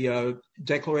the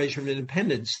Declaration of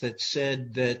Independence that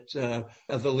said that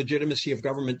the legitimacy of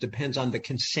government depends on the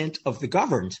consent of the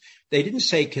governed. They didn't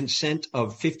say consent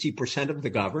of 50% of the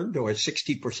governed or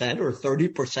 60% or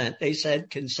 30%. They said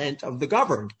consent of the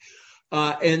governed.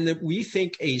 And that we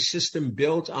think a system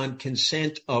built on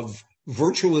consent of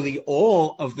virtually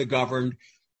all of the governed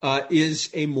is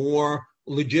a more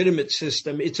legitimate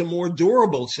system. It's a more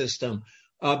durable system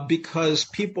because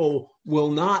people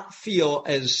will not feel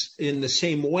as in the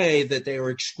same way that they are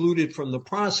excluded from the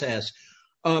process.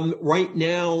 Right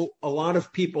now, a lot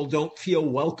of people don't feel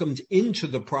welcomed into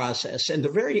the process. And the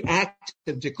very act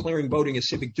of declaring voting a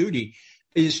civic duty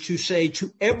is to say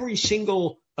to every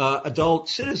single adult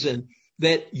citizen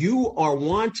that you are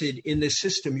wanted in this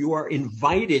system. You are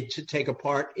invited to take a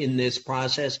part in this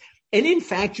process. And in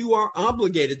fact, you are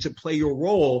obligated to play your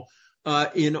role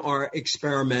in our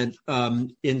experiment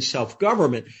in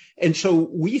self-government. And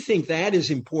so we think that is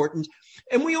important.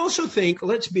 And we also think,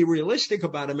 let's be realistic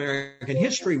about American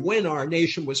history. When our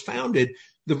nation was founded,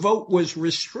 the vote was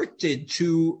restricted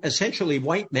to essentially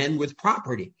white men with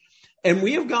property. And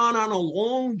we have gone on a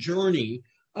long journey.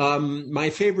 My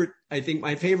favorite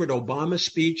Obama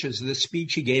speech is the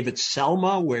speech he gave at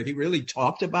Selma, where he really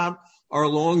talked about our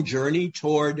long journey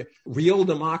toward real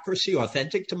democracy,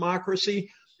 authentic democracy.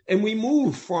 And we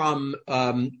moved from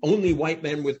only white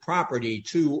men with property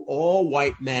to all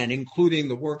white men, including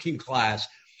the working class.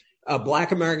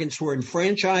 Black Americans were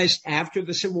enfranchised after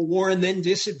the Civil War and then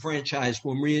disenfranchised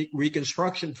when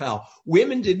Reconstruction fell.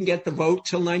 Women didn't get the vote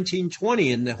till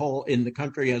 1920 in the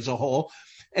country as a whole.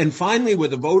 And finally,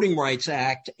 with the Voting Rights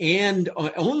Act, and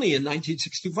only in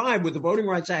 1965 with the Voting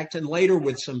Rights Act, and later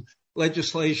with some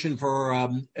legislation for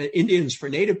Indians, for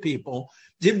Native people,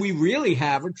 did we really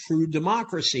have a true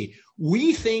democracy?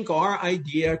 We think our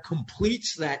idea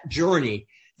completes that journey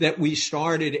that we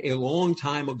started a long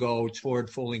time ago toward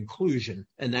full inclusion.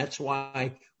 And that's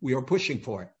why we are pushing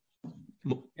for it.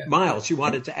 Miles, you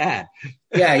wanted to add?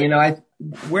 Yeah,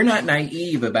 we're not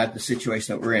naive about the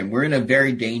situation that we're in. We're in a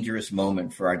very dangerous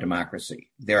moment for our democracy.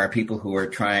 There are people who are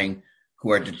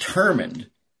determined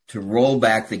to roll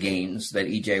back the gains that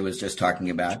EJ was just talking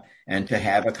about and to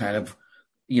have a kind of,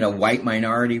 white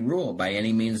minority rule by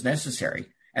any means necessary.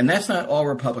 And that's not all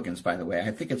Republicans, by the way.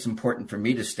 I think it's important for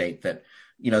me to state that,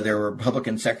 there were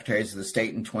Republican secretaries of the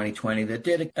state in 2020 that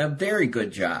did a very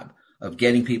good job of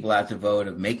getting people out to vote,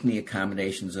 of making the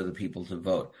accommodations of the people to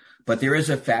vote. But there is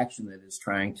a faction that is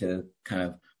trying to kind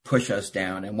of push us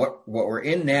down. And what we're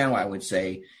in now, I would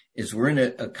say, is we're in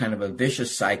a kind of a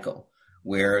vicious cycle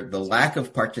where the lack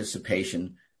of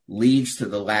participation leads to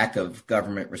the lack of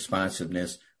government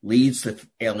responsiveness, leads to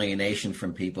alienation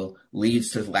from people,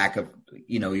 leads to lack of,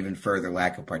 even further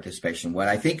lack of participation. What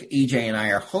I think EJ and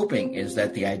I are hoping is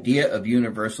that the idea of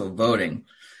universal voting,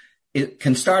 it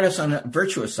can start us on a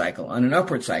virtuous cycle, on an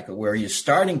upward cycle, where your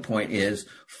starting point is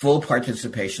full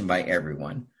participation by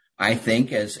everyone. I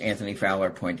think, as Anthony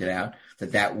Fowler pointed out,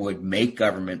 that would make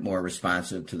government more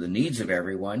responsive to the needs of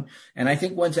everyone. And I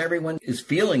think once everyone is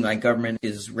feeling like government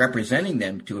is representing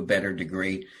them to a better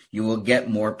degree, you will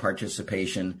get more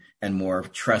participation and more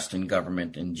trust in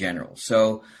government in general.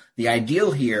 So the ideal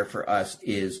here for us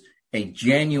is a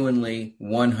genuinely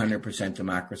 100%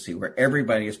 democracy where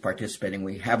everybody is participating.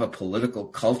 We have a political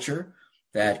culture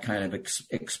that kind of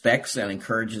expects and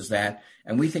encourages that.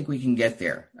 And we think we can get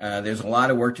there. There's a lot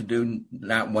of work to do.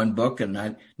 Not one book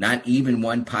and not even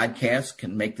one podcast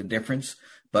can make the difference.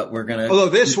 But we're going to. Although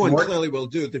this one clearly will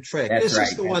do the trick. This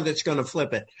is the one that's going to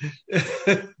flip it.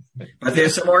 But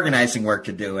there's some organizing work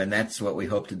to do, and that's what we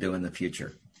hope to do in the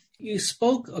future. You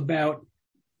spoke about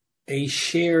a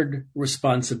shared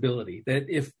responsibility, that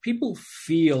if people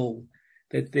feel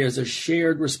that there's a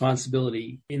shared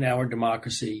responsibility in our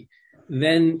democracy,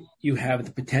 then you have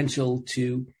the potential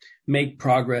to make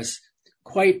progress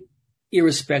quite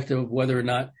irrespective of whether or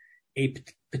not a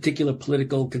particular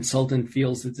political consultant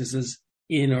feels that this is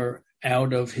in or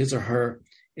out of his or her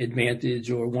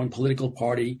advantage, or one political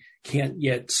party can't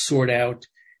yet sort out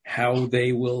how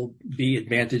they will be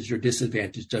advantaged or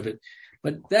disadvantaged of it.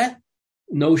 But that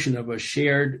notion of a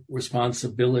shared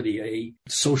responsibility, a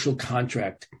social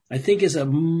contract, I think is a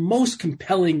most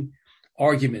compelling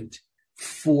argument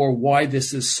for why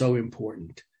this is so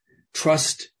important.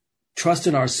 Trust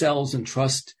in ourselves and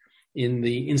trust in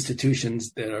the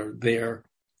institutions that are there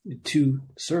to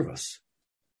serve us.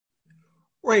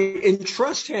 Right. And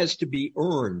trust has to be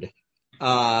earned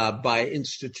by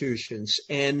institutions.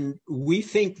 And we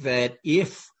think that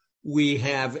if we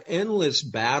have endless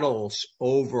battles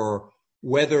over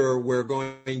whether we're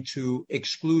going to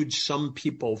exclude some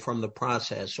people from the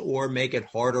process or make it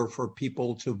harder for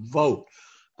people to vote,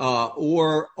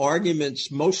 or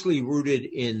arguments mostly rooted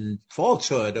in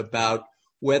falsehood about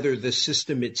whether the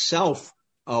system itself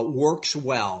works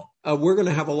well, we're going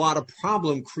to have a lot of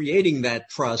problem creating that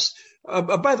trust.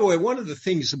 By the way, one of the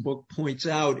things the book points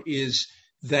out is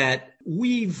that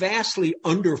we vastly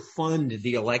underfund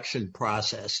the election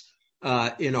process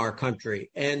in our country,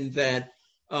 and that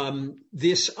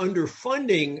this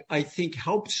underfunding, I think,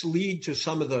 helps lead to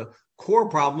some of the core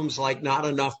problems like not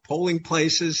enough polling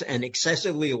places and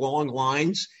excessively long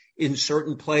lines in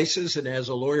certain places. And as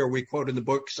a lawyer we quote in the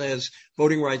book says,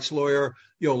 voting rights lawyer,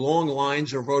 long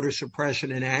lines are voter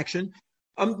suppression in action.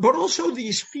 But also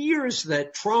these fears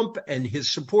that Trump and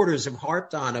his supporters have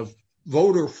harped on of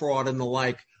voter fraud and the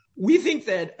like. We think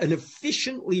that an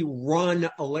efficiently run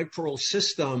electoral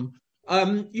system,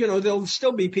 there'll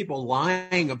still be people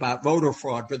lying about voter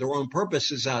fraud for their own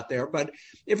purposes out there. But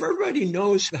if everybody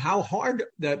knows how hard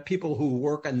the people who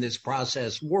work on this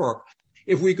process work,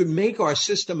 if we could make our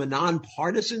system a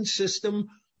nonpartisan system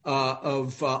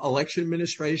of election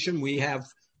administration,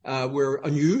 we're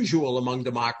unusual among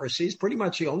democracies, pretty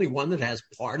much the only one that has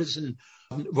partisan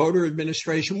voter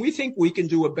administration. We think we can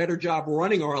do a better job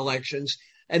running our elections.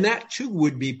 And that, too,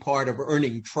 would be part of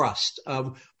earning trust.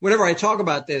 Whenever I talk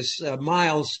about this,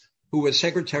 Miles, who was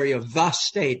secretary of the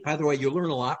state, by the way, you learn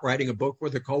a lot writing a book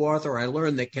with a co-author. I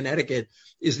learned that Connecticut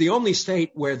is the only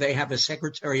state where they have a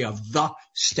secretary of the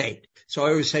state. So I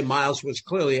always say Miles was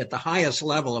clearly at the highest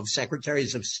level of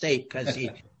secretaries of state because he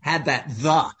had that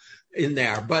the in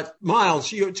there. But Miles,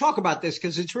 you talk about this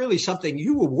because it's really something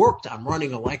you worked on,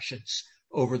 running elections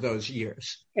over those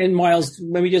years. And Miles,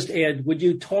 let me just add, would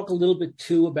you talk a little bit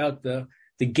too about the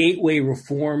gateway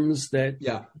reforms that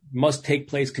must take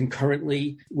place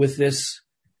concurrently with this?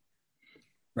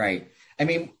 Right. I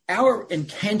mean, our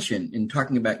intention in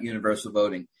talking about universal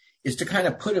voting is to kind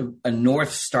of put a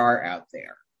North Star out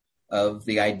there of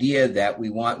the idea that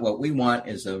what we want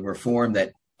is a reform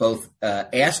that both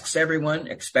asks everyone,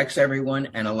 expects everyone,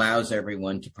 and allows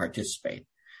everyone to participate.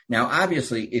 Now,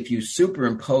 obviously, if you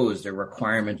superimposed a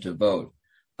requirement to vote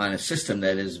on a system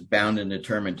that is bound and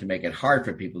determined to make it hard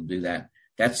for people to do that,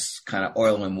 that's kind of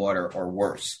oil and water or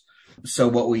worse. So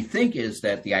what we think is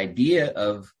that the idea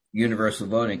of universal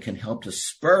voting can help to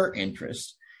spur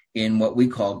interest in what we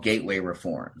call gateway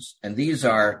reforms. And these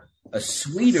are a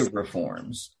suite of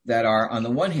reforms that are, on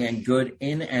the one hand, good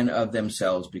in and of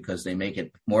themselves because they make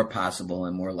it more possible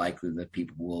and more likely that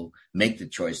people will make the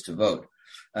choice to vote.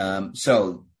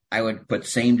 So I would put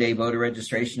same-day voter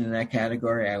registration in that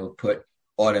category. I would put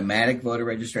automatic voter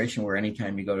registration, where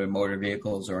anytime you go to motor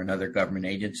vehicles or another government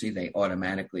agency, they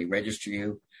automatically register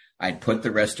you. I'd put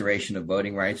the restoration of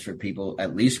voting rights for people,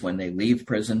 at least when they leave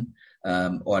prison,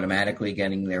 automatically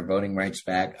getting their voting rights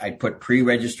back. I'd put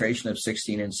pre-registration of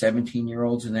 16 and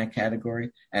 17-year-olds in that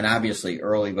category, and obviously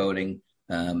early voting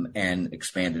and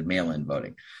expanded mail-in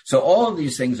voting. So all of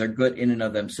these things are good in and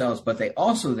of themselves, but they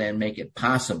also then make it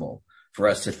possible for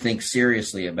us to think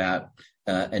seriously about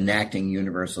enacting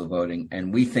universal voting.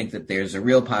 And we think that there's a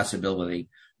real possibility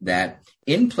that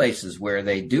in places where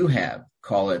they do have,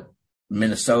 call it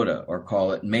Minnesota or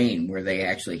call it Maine, where they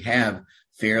actually have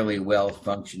fairly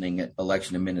well-functioning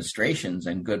election administrations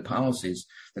and good policies,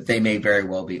 that they may very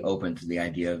well be open to the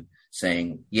idea of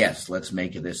saying, yes, let's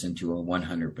make this into a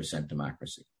 100%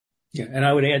 democracy. Yeah, and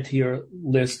I would add to your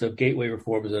list of gateway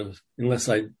reforms of, unless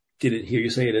I didn't hear you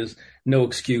say it, is no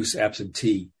excuse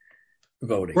absentee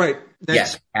voting. Right.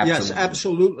 Yes, absolutely. Yes,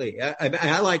 absolutely.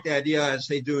 I like the idea, as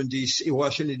they do in DC,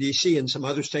 Washington, D.C., and some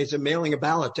other states, of mailing a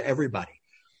ballot to everybody,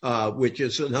 which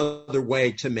is another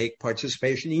way to make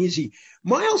participation easy.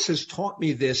 Miles has taught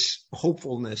me this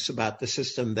hopefulness about the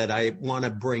system that I want to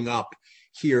bring up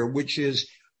here, which is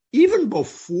even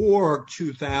before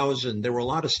 2000, there were a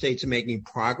lot of states making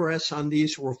progress on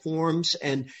these reforms,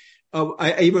 and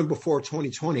even before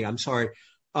 2020, I'm sorry.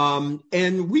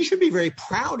 And we should be very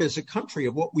proud as a country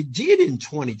of what we did in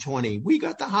 2020. We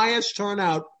got the highest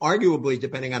turnout, arguably,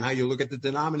 depending on how you look at the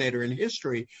denominator in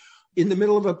history, in the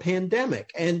middle of a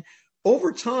pandemic. And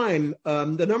over time,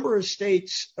 the number of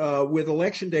states with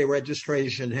election day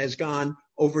registration has gone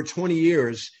over 20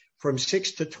 years from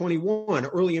 6 to 21,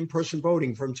 early in-person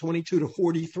voting from 22 to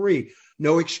 43,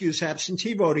 no excuse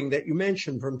absentee voting that you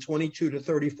mentioned from 22 to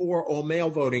 34, all mail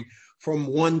voting from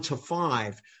 1 to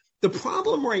 5. The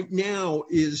problem right now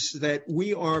is that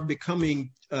we are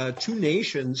becoming two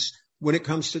nations when it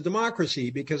comes to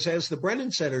democracy, because as the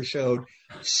Brennan Center showed,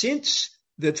 since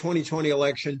the 2020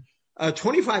 election,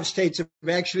 25 states have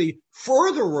actually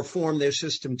further reformed their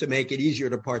system to make it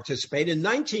easier to participate, and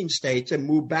 19 states have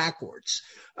moved backwards.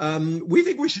 We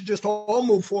think we should just all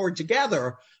move forward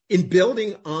together in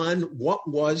building on what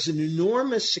was an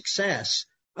enormous success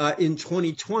in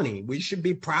 2020. We should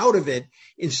be proud of it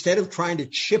instead of trying to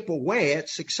chip away at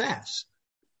success.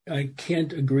 I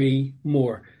can't agree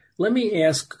more. Let me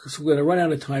ask, because we're going to run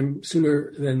out of time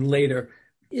sooner than later,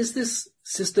 is this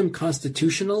system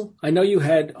constitutional? I know you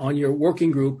had on your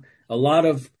working group a lot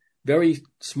of very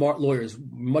smart lawyers,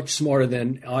 much smarter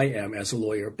than I am as a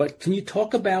lawyer. But can you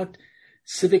talk about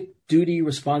civic duty,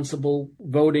 responsible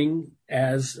voting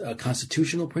as a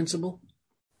constitutional principle?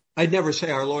 I'd never say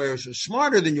our lawyers are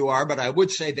smarter than you are, but I would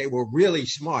say they were really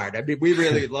smart. I mean, we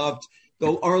really loved,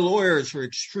 our lawyers were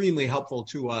extremely helpful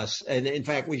to us. And in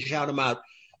fact, we shout them out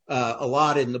a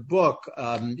lot in the book.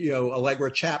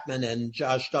 Allegra Chapman and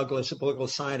Josh Douglas, a political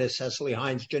scientist, Cecily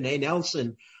Hines, Janae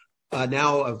Nelson,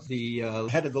 now of the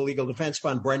head of the Legal Defense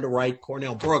Fund, Brenda Wright,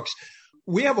 Cornell Brooks.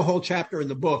 We have a whole chapter in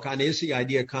the book on is the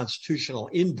idea constitutional.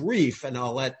 In brief, and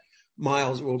I'll let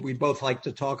Miles, we both like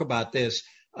to talk about this.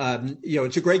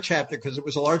 It's a great chapter because it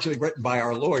was largely written by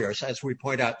our lawyers, as we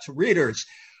point out to readers.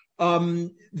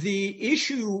 The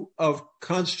issue of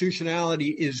constitutionality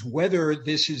is whether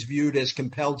this is viewed as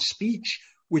compelled speech,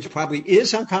 which probably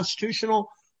is unconstitutional,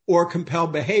 or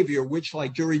compelled behavior, which,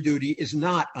 like jury duty, is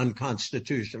not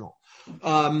unconstitutional.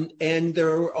 And there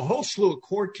are a whole slew of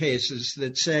court cases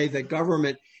that say that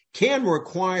government can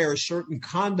require certain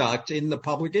conduct in the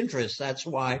public interest. That's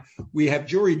why we have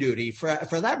jury duty. For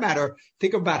that matter,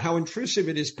 think about how intrusive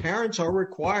it is. Parents are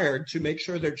required to make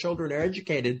sure their children are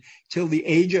educated till the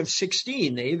age of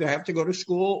 16. They either have to go to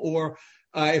school or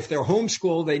if they're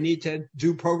homeschooled, they need to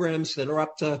do programs that are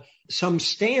up to some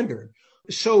standard.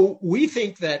 So we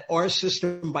think that our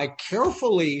system, by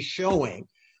carefully showing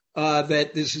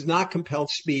that this is not compelled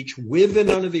speech with the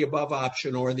none of the above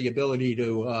option or the ability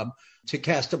to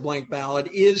cast a blank ballot,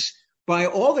 is, by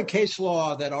all the case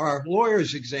law that our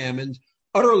lawyers examined,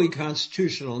 utterly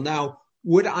constitutional. Now,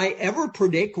 would I ever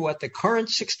predict what the current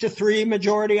 6-3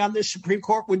 majority on the Supreme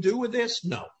Court would do with this?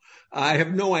 No. I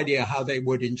have no idea how they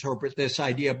would interpret this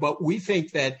idea, but we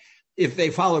think that if they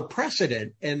followed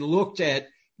precedent and looked at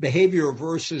behavior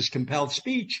versus compelled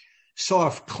speech, saw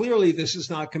if clearly this is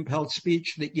not compelled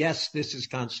speech, that yes, this is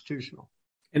constitutional.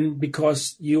 And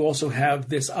because you also have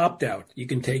this opt-out, you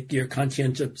can take your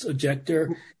conscientious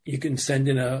objector, you can send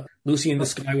in a Lucy in the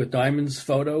Sky with Diamonds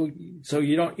photo, so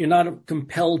you're not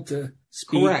compelled to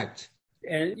speak. Correct.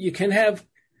 And you can have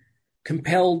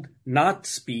compelled not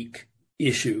speak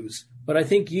issues, but I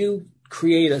think you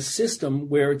create a system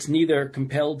where it's neither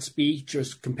compelled speech or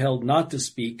compelled not to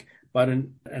speak, but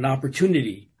an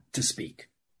opportunity to speak.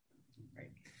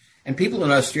 And people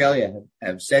in Australia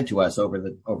have said to us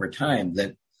over time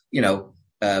that,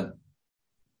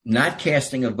 not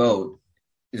casting a vote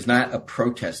is not a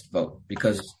protest vote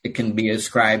because it can be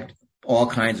ascribed all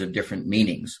kinds of different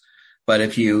meanings. But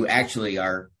if you actually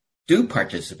do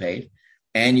participate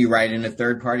and you write in a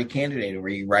third party candidate, or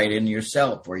you write in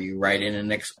yourself, or you write in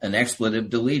an expletive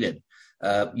deleted,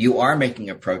 you are making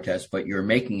a protest, but you're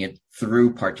making it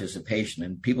through participation.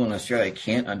 And people in Australia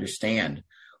can't understand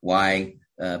why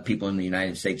people in the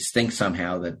United States think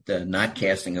somehow that not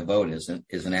casting a vote is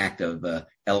an act of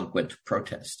eloquent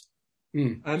protest.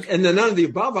 And the none of the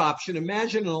above option,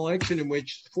 imagine an election in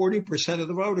which 40% of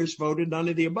the voters voted none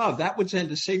of the above. That would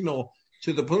send a signal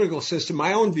to the political system.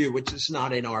 My own view, which is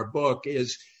not in our book,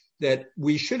 is that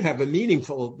we should have a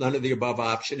meaningful none of the above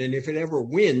option. And if it ever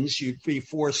wins, you'd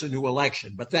force a new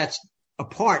election. But that's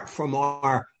apart from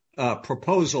our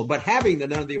proposal. But having the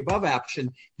none of the above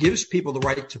option gives people the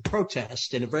right to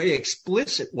protest in a very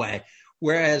explicit way,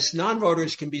 whereas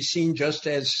non-voters can be seen just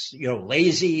as,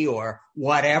 lazy or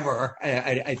whatever.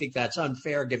 I think that's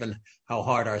unfair given how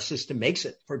hard our system makes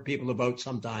it for people to vote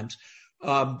sometimes.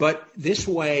 But this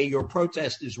way, your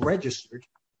protest is registered.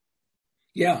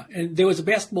 Yeah, and there was a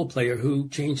basketball player who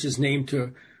changed his name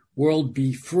to World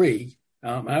Be Free.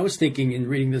 I was thinking in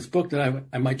reading this book that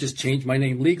I might just change my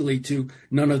name legally to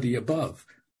none of the above.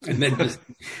 and then just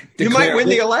you might win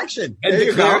the election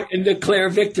and declare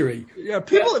victory. Yeah,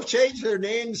 people have changed their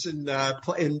names in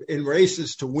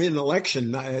races to win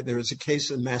election. There was a case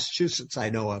in Massachusetts I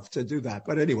know of to do that.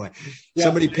 But anyway,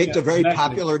 somebody picked a very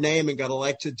popular name and got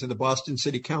elected to the Boston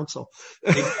City Council.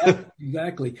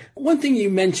 Exactly. One thing you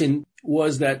mentioned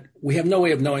was that we have no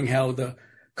way of knowing how the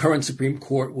current Supreme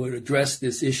Court would address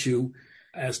this issue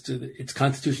as to its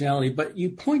constitutionality. But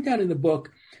you point out in the book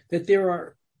that there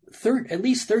are at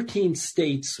least 13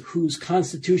 states whose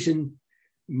constitution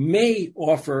may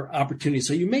offer opportunities.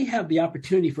 So you may have the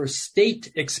opportunity for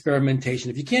state experimentation.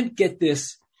 If you can't get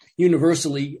this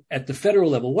universally at the federal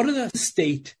level, what are the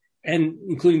state, and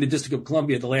including the District of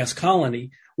Columbia, the last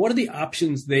colony, what are the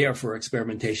options there for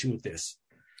experimentation with this?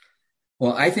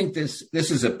 Well, I think this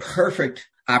is a perfect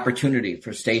opportunity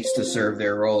for states to serve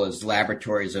their role as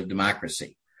laboratories of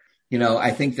democracy.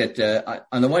 I think that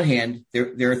on the one hand,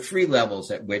 there are three levels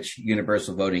at which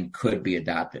universal voting could be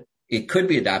adopted. It could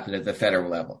be adopted at the federal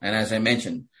level. And as I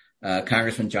mentioned,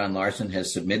 Congressman John Larson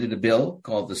has submitted a bill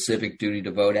called the Civic Duty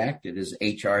to Vote Act. It is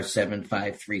H.R.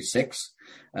 7536.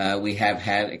 We have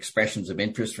had expressions of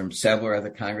interest from several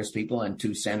other congresspeople and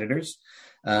 2 senators.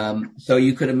 So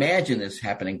you could imagine this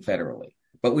happening federally,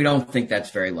 but we don't think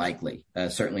that's very likely,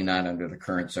 certainly not under the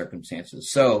current circumstances.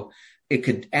 So it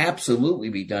could absolutely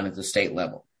be done at the state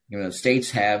level.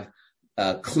 States have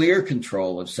clear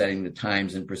control of setting the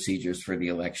times and procedures for the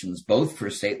elections, both for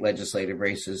state legislative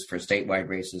races, for statewide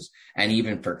races, and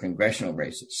even for congressional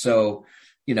races. So,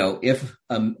 if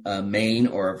a Maine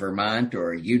or a Vermont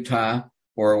or a Utah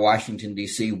or a Washington,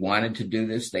 D.C. wanted to do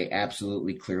this, they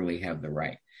absolutely clearly have the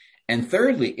right. And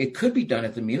thirdly, it could be done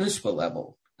at the municipal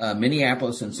level.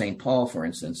 Minneapolis and St. Paul, for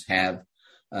instance, have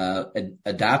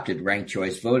adopted ranked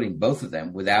choice voting, both of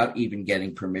them, without even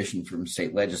getting permission from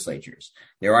state legislatures.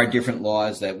 There are different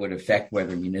laws that would affect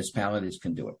whether municipalities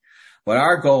can do it. But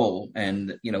our goal,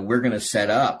 and we're going to set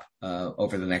up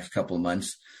over the next couple of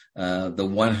months, the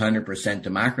 100%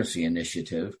 Democracy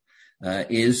Initiative,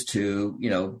 is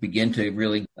to begin to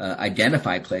really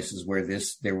identify places where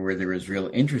there is real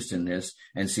interest in this,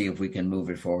 and see if we can move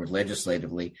it forward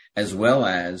legislatively, as well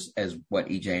as what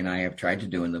EJ and I have tried to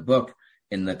do in the book,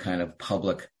 in the kind of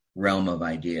public realm of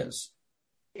ideas.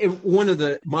 One of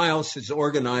the Miles is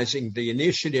organizing the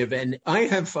initiative, and I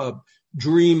have a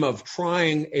dream of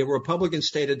trying a Republican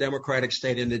state, a Democratic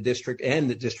state in the district, and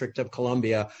the District of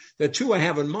Columbia. The two I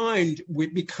have in mind,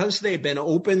 because they've been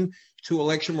open to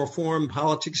election reform,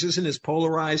 politics isn't as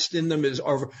polarized in them as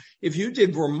if you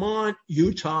did Vermont,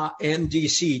 Utah, and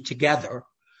DC together,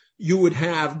 you would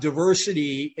have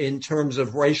diversity in terms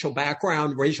of racial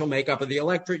background, racial makeup of the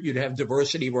electorate. You'd have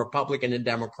diversity, Republican and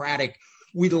Democratic.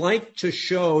 We'd like to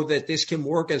show that this can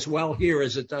work as well here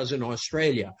as it does in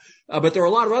Australia. But there are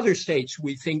a lot of other states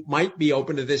we think might be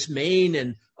open to this. Maine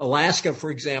and Alaska, for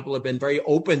example, have been very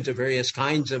open to various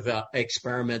kinds of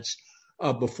experiments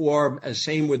before.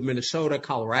 Same with Minnesota.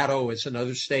 Colorado is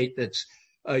another state that's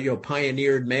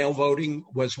pioneered mail voting,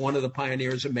 was one of the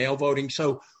pioneers of mail voting.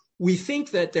 So we think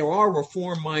that there are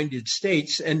reform-minded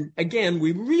states. And again,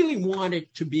 we really want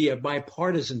it to be a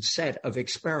bipartisan set of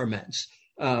experiments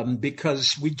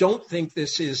because we don't think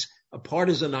this is a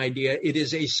partisan idea. It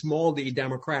is a small d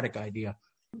democratic idea.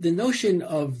 The notion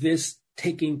of this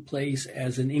taking place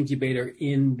as an incubator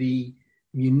in the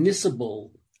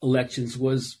municipal elections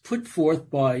was put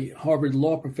forth by Harvard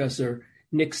law professor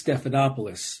Nick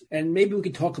Stephanopoulos. And maybe we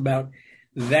could talk about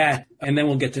that, and then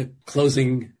we'll get to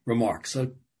closing remarks.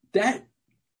 So that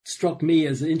struck me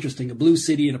as interesting, a blue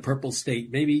city in a purple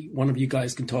state. Maybe one of you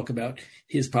guys can talk about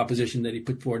his proposition that he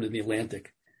put forward in the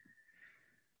Atlantic.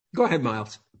 Go ahead,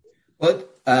 Miles. Well,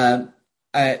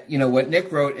 what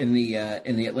Nick wrote in the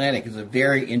Atlantic is a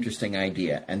very interesting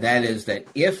idea, and that is that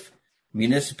if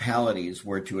municipalities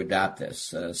were to adopt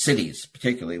this, cities,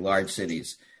 particularly large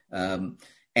cities,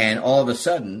 and all of a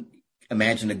sudden,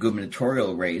 imagine a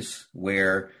gubernatorial race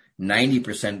where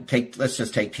 90%, let's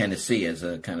just take Tennessee as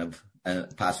a kind of a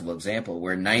possible example,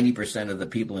 where 90% of the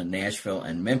people in Nashville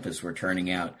and Memphis were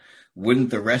turning out. Wouldn't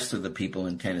the rest of the people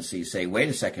in Tennessee say, wait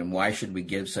a second, why should we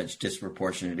give such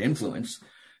disproportionate influence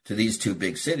to these two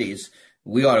big cities?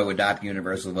 We ought to adopt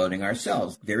universal voting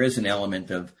ourselves. There is an element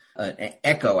of an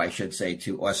echo, I should say,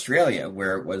 to Australia,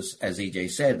 where it was, as EJ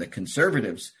said, the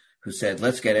conservatives who said,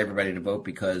 let's get everybody to vote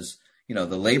because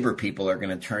the Labor people are going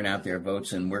to turn out their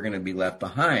votes and we're going to be left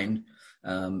behind.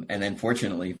 And then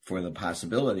fortunately for the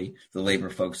possibility, the Labor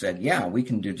folks said, yeah, we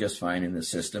can do just fine in the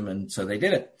system. And so they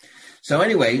did it. So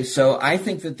anyway, I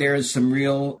think that there is some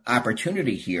real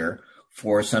opportunity here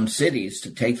for some cities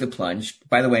to take the plunge.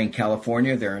 By the way, in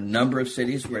California, there are a number of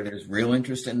cities where there's real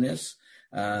interest in this.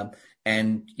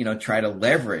 and, try to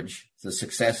leverage the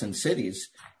success in cities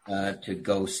to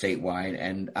go statewide.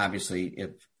 And obviously,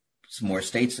 if some more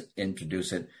states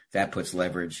introduce it, that puts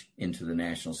leverage into the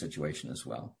national situation as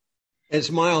well. As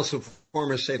Miles, a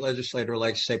former state legislator,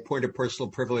 likes to say, point of personal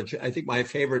privilege, I think my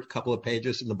favorite couple of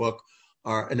pages in the book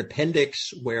are an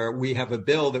appendix where we have a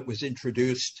bill that was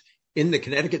introduced in the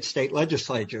Connecticut state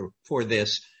legislature for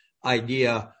this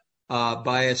idea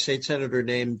by a state senator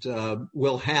named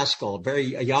Will Haskell,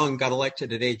 very young, got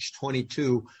elected at age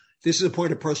 22. This is a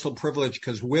point of personal privilege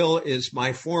because Will is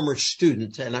my former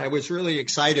student, and I was really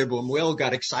excited when Will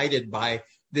got excited by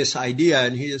this idea,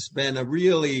 and he has been a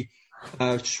really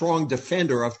strong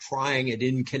defender of trying it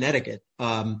in Connecticut.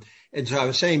 And so I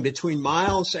was saying between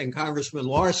Miles and Congressman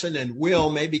Larson and Will,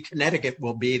 maybe Connecticut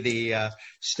will be the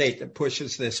state that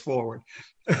pushes this forward.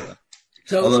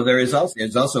 Although there's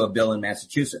also a bill in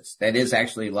Massachusetts that is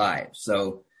actually live.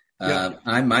 So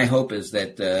my hope is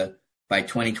that by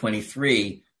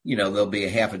 2023, there'll be a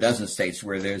half a dozen states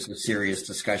where there's a serious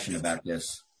discussion about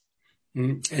this.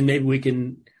 And maybe we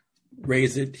can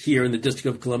raise it here in the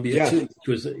District of Columbia, too, which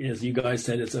was, as you guys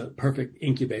said, it's a perfect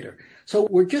incubator. So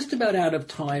we're just about out of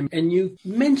time, and you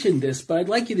mentioned this, but I'd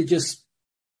like you to just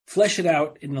flesh it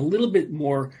out in a little bit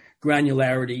more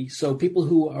granularity so people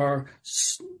who are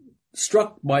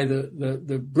struck by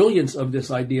the brilliance of this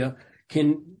idea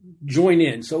can join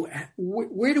in. So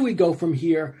where do we go from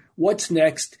here? What's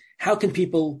next? How can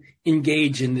people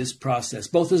engage in this process,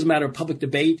 both as a matter of public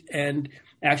debate and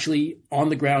actually on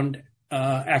the ground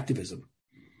activism?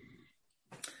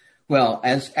 Well,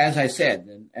 as I said,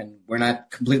 and we're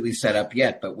not completely set up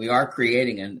yet, but we are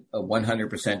creating a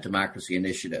 100% democracy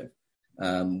initiative,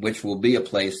 which will be a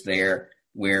place there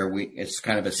where it's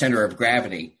kind of a center of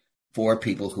gravity for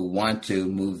people who want to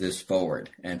move this forward,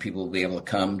 and people will be able to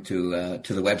come to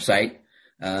the website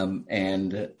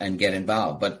and get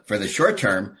involved. But for the short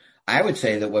term, I would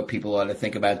say that what people ought to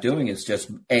think about doing is just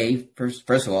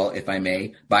first of all, if I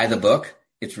may, buy the book.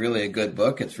 It's really a good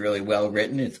book. It's really well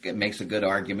written. It makes a good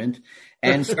argument,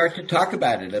 and start to talk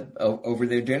about it over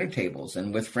their dinner tables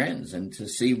and with friends, and to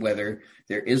see whether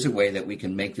there is a way that we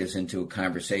can make this into a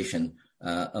conversation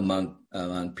among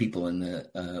people in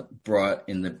the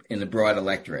broad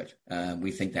electorate.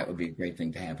 We think that would be a great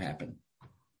thing to have happen.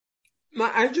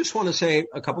 I just want to say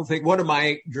a couple of things. One of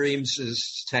my dreams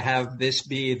is to have this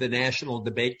be the national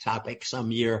debate topic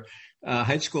some year.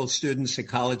 High school students and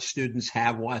college students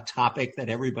have one topic that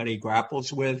everybody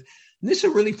grapples with. And this is a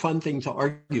really fun thing to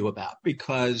argue about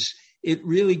because it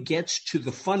really gets to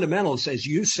the fundamentals, as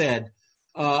you said,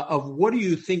 of what do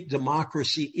you think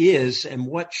democracy is and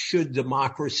what should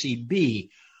democracy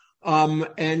be?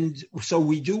 And so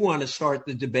we do want to start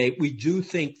the debate. We do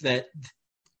think that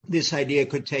this idea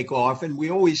could take off. And we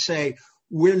always say,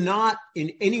 we're not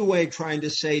in any way trying to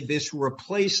say this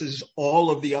replaces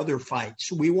all of the other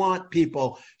fights. We want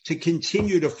people to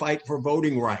continue to fight for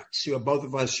voting rights. Both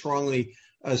of us strongly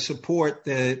support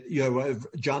the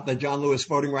John Lewis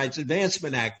Voting Rights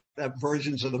Advancement Act,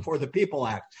 versions of the For the People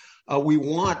Act. We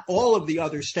want all of the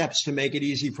other steps to make it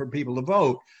easy for people to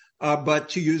vote. But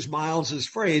to use Miles's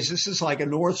phrase, this is like a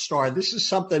North Star. This is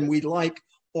something we'd like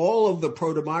all of the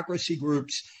pro-democracy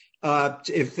groups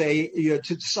if they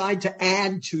to decide to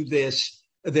add to this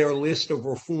their list of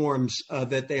reforms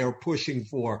that they are pushing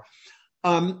for.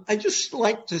 I just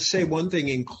like to say one thing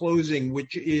in closing,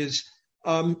 which is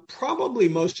probably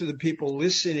most of the people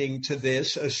listening to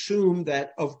this assume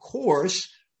that, of course,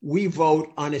 we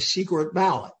vote on a secret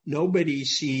ballot. Nobody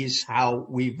sees how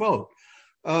we vote.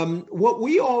 What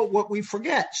we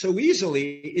forget so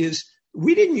easily is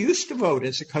we didn't used to vote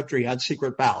as a country on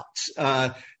secret ballots.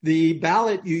 The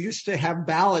ballot, you used to have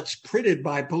ballots printed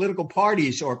by political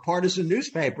parties or partisan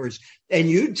newspapers, and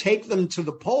you'd take them to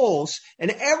the polls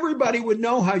and everybody would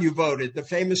know how you voted. The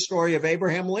famous story of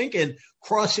Abraham Lincoln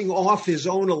crossing off his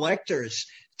own electors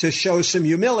to show some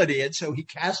humility. And so he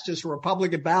cast his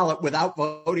Republican ballot without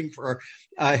voting for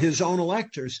his own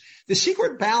electors. The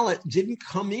secret ballot didn't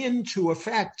come into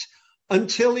effect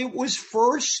until it was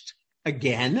first,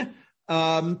 again,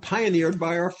 pioneered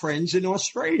by our friends in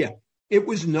Australia. It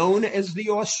was known as the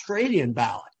Australian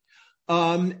ballot.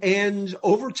 And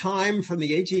over time, from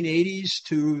the 1880s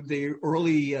to the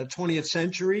early 20th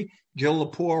century, Jill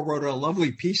Lepore wrote a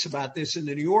lovely piece about this in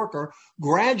the New Yorker.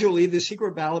 Gradually, the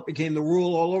secret ballot became the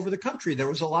rule all over the country. There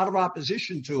was a lot of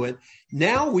opposition to it.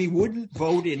 Now we wouldn't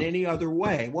vote in any other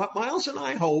way. What Miles and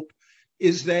I hope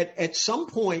is that at some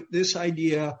point, this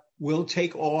idea will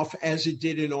take off as it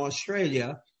did in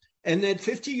Australia. And that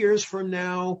 50 years from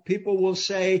now, people will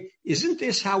say, isn't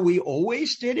this how we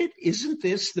always did it? Isn't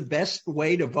this the best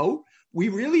way to vote? we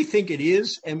really think it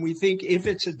is. And we think if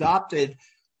it's adopted,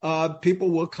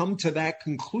 people will come to that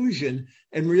conclusion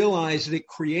and realize that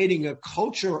creating a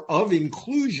culture of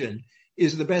inclusion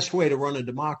is the best way to run a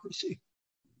democracy.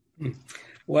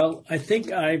 Well, I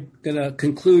think I'm going to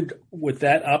conclude with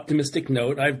that optimistic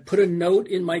note. I've put a note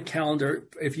in my calendar.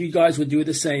 If you guys would do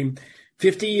the same,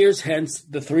 50 years hence,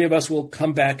 the three of us will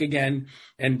come back again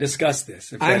and discuss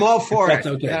this. I'm all for it.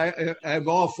 Okay. I'm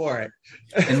all for it.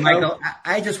 And Michael,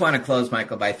 I just want to close,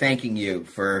 Michael, by thanking you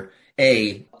for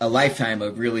a lifetime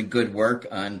of really good work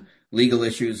on legal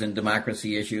issues and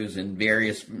democracy issues in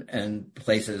various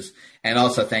places. And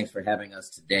also thanks for having us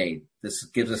today. This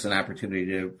gives us an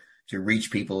opportunity to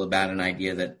reach people about an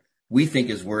idea that we think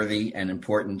is worthy and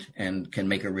important and can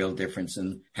make a real difference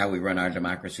in how we run our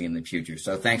democracy in the future.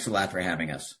 So thanks a lot for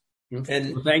having us.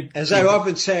 And as I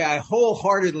often say, I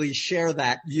wholeheartedly share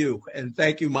that view. And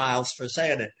thank you, Miles, for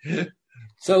saying it.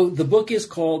 So the book is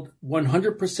called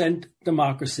 100%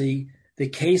 Democracy, The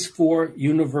Case for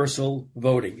Universal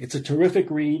Voting. It's a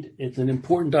terrific read. It's an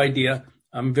important idea.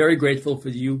 I'm very grateful for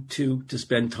you two to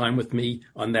spend time with me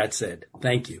on That Said.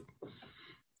 Thank you.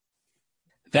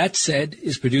 That Said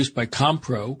is produced by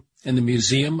Compro and the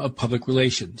Museum of Public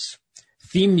Relations.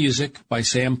 Theme music by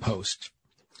Sam Post.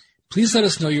 Please let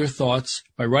us know your thoughts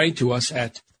by writing to us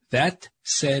at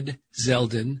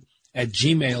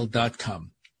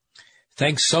thatsaidzeldin@gmail.com.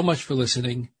 Thanks so much for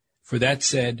listening. For That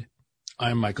Said,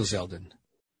 I'm Michael Zeldin.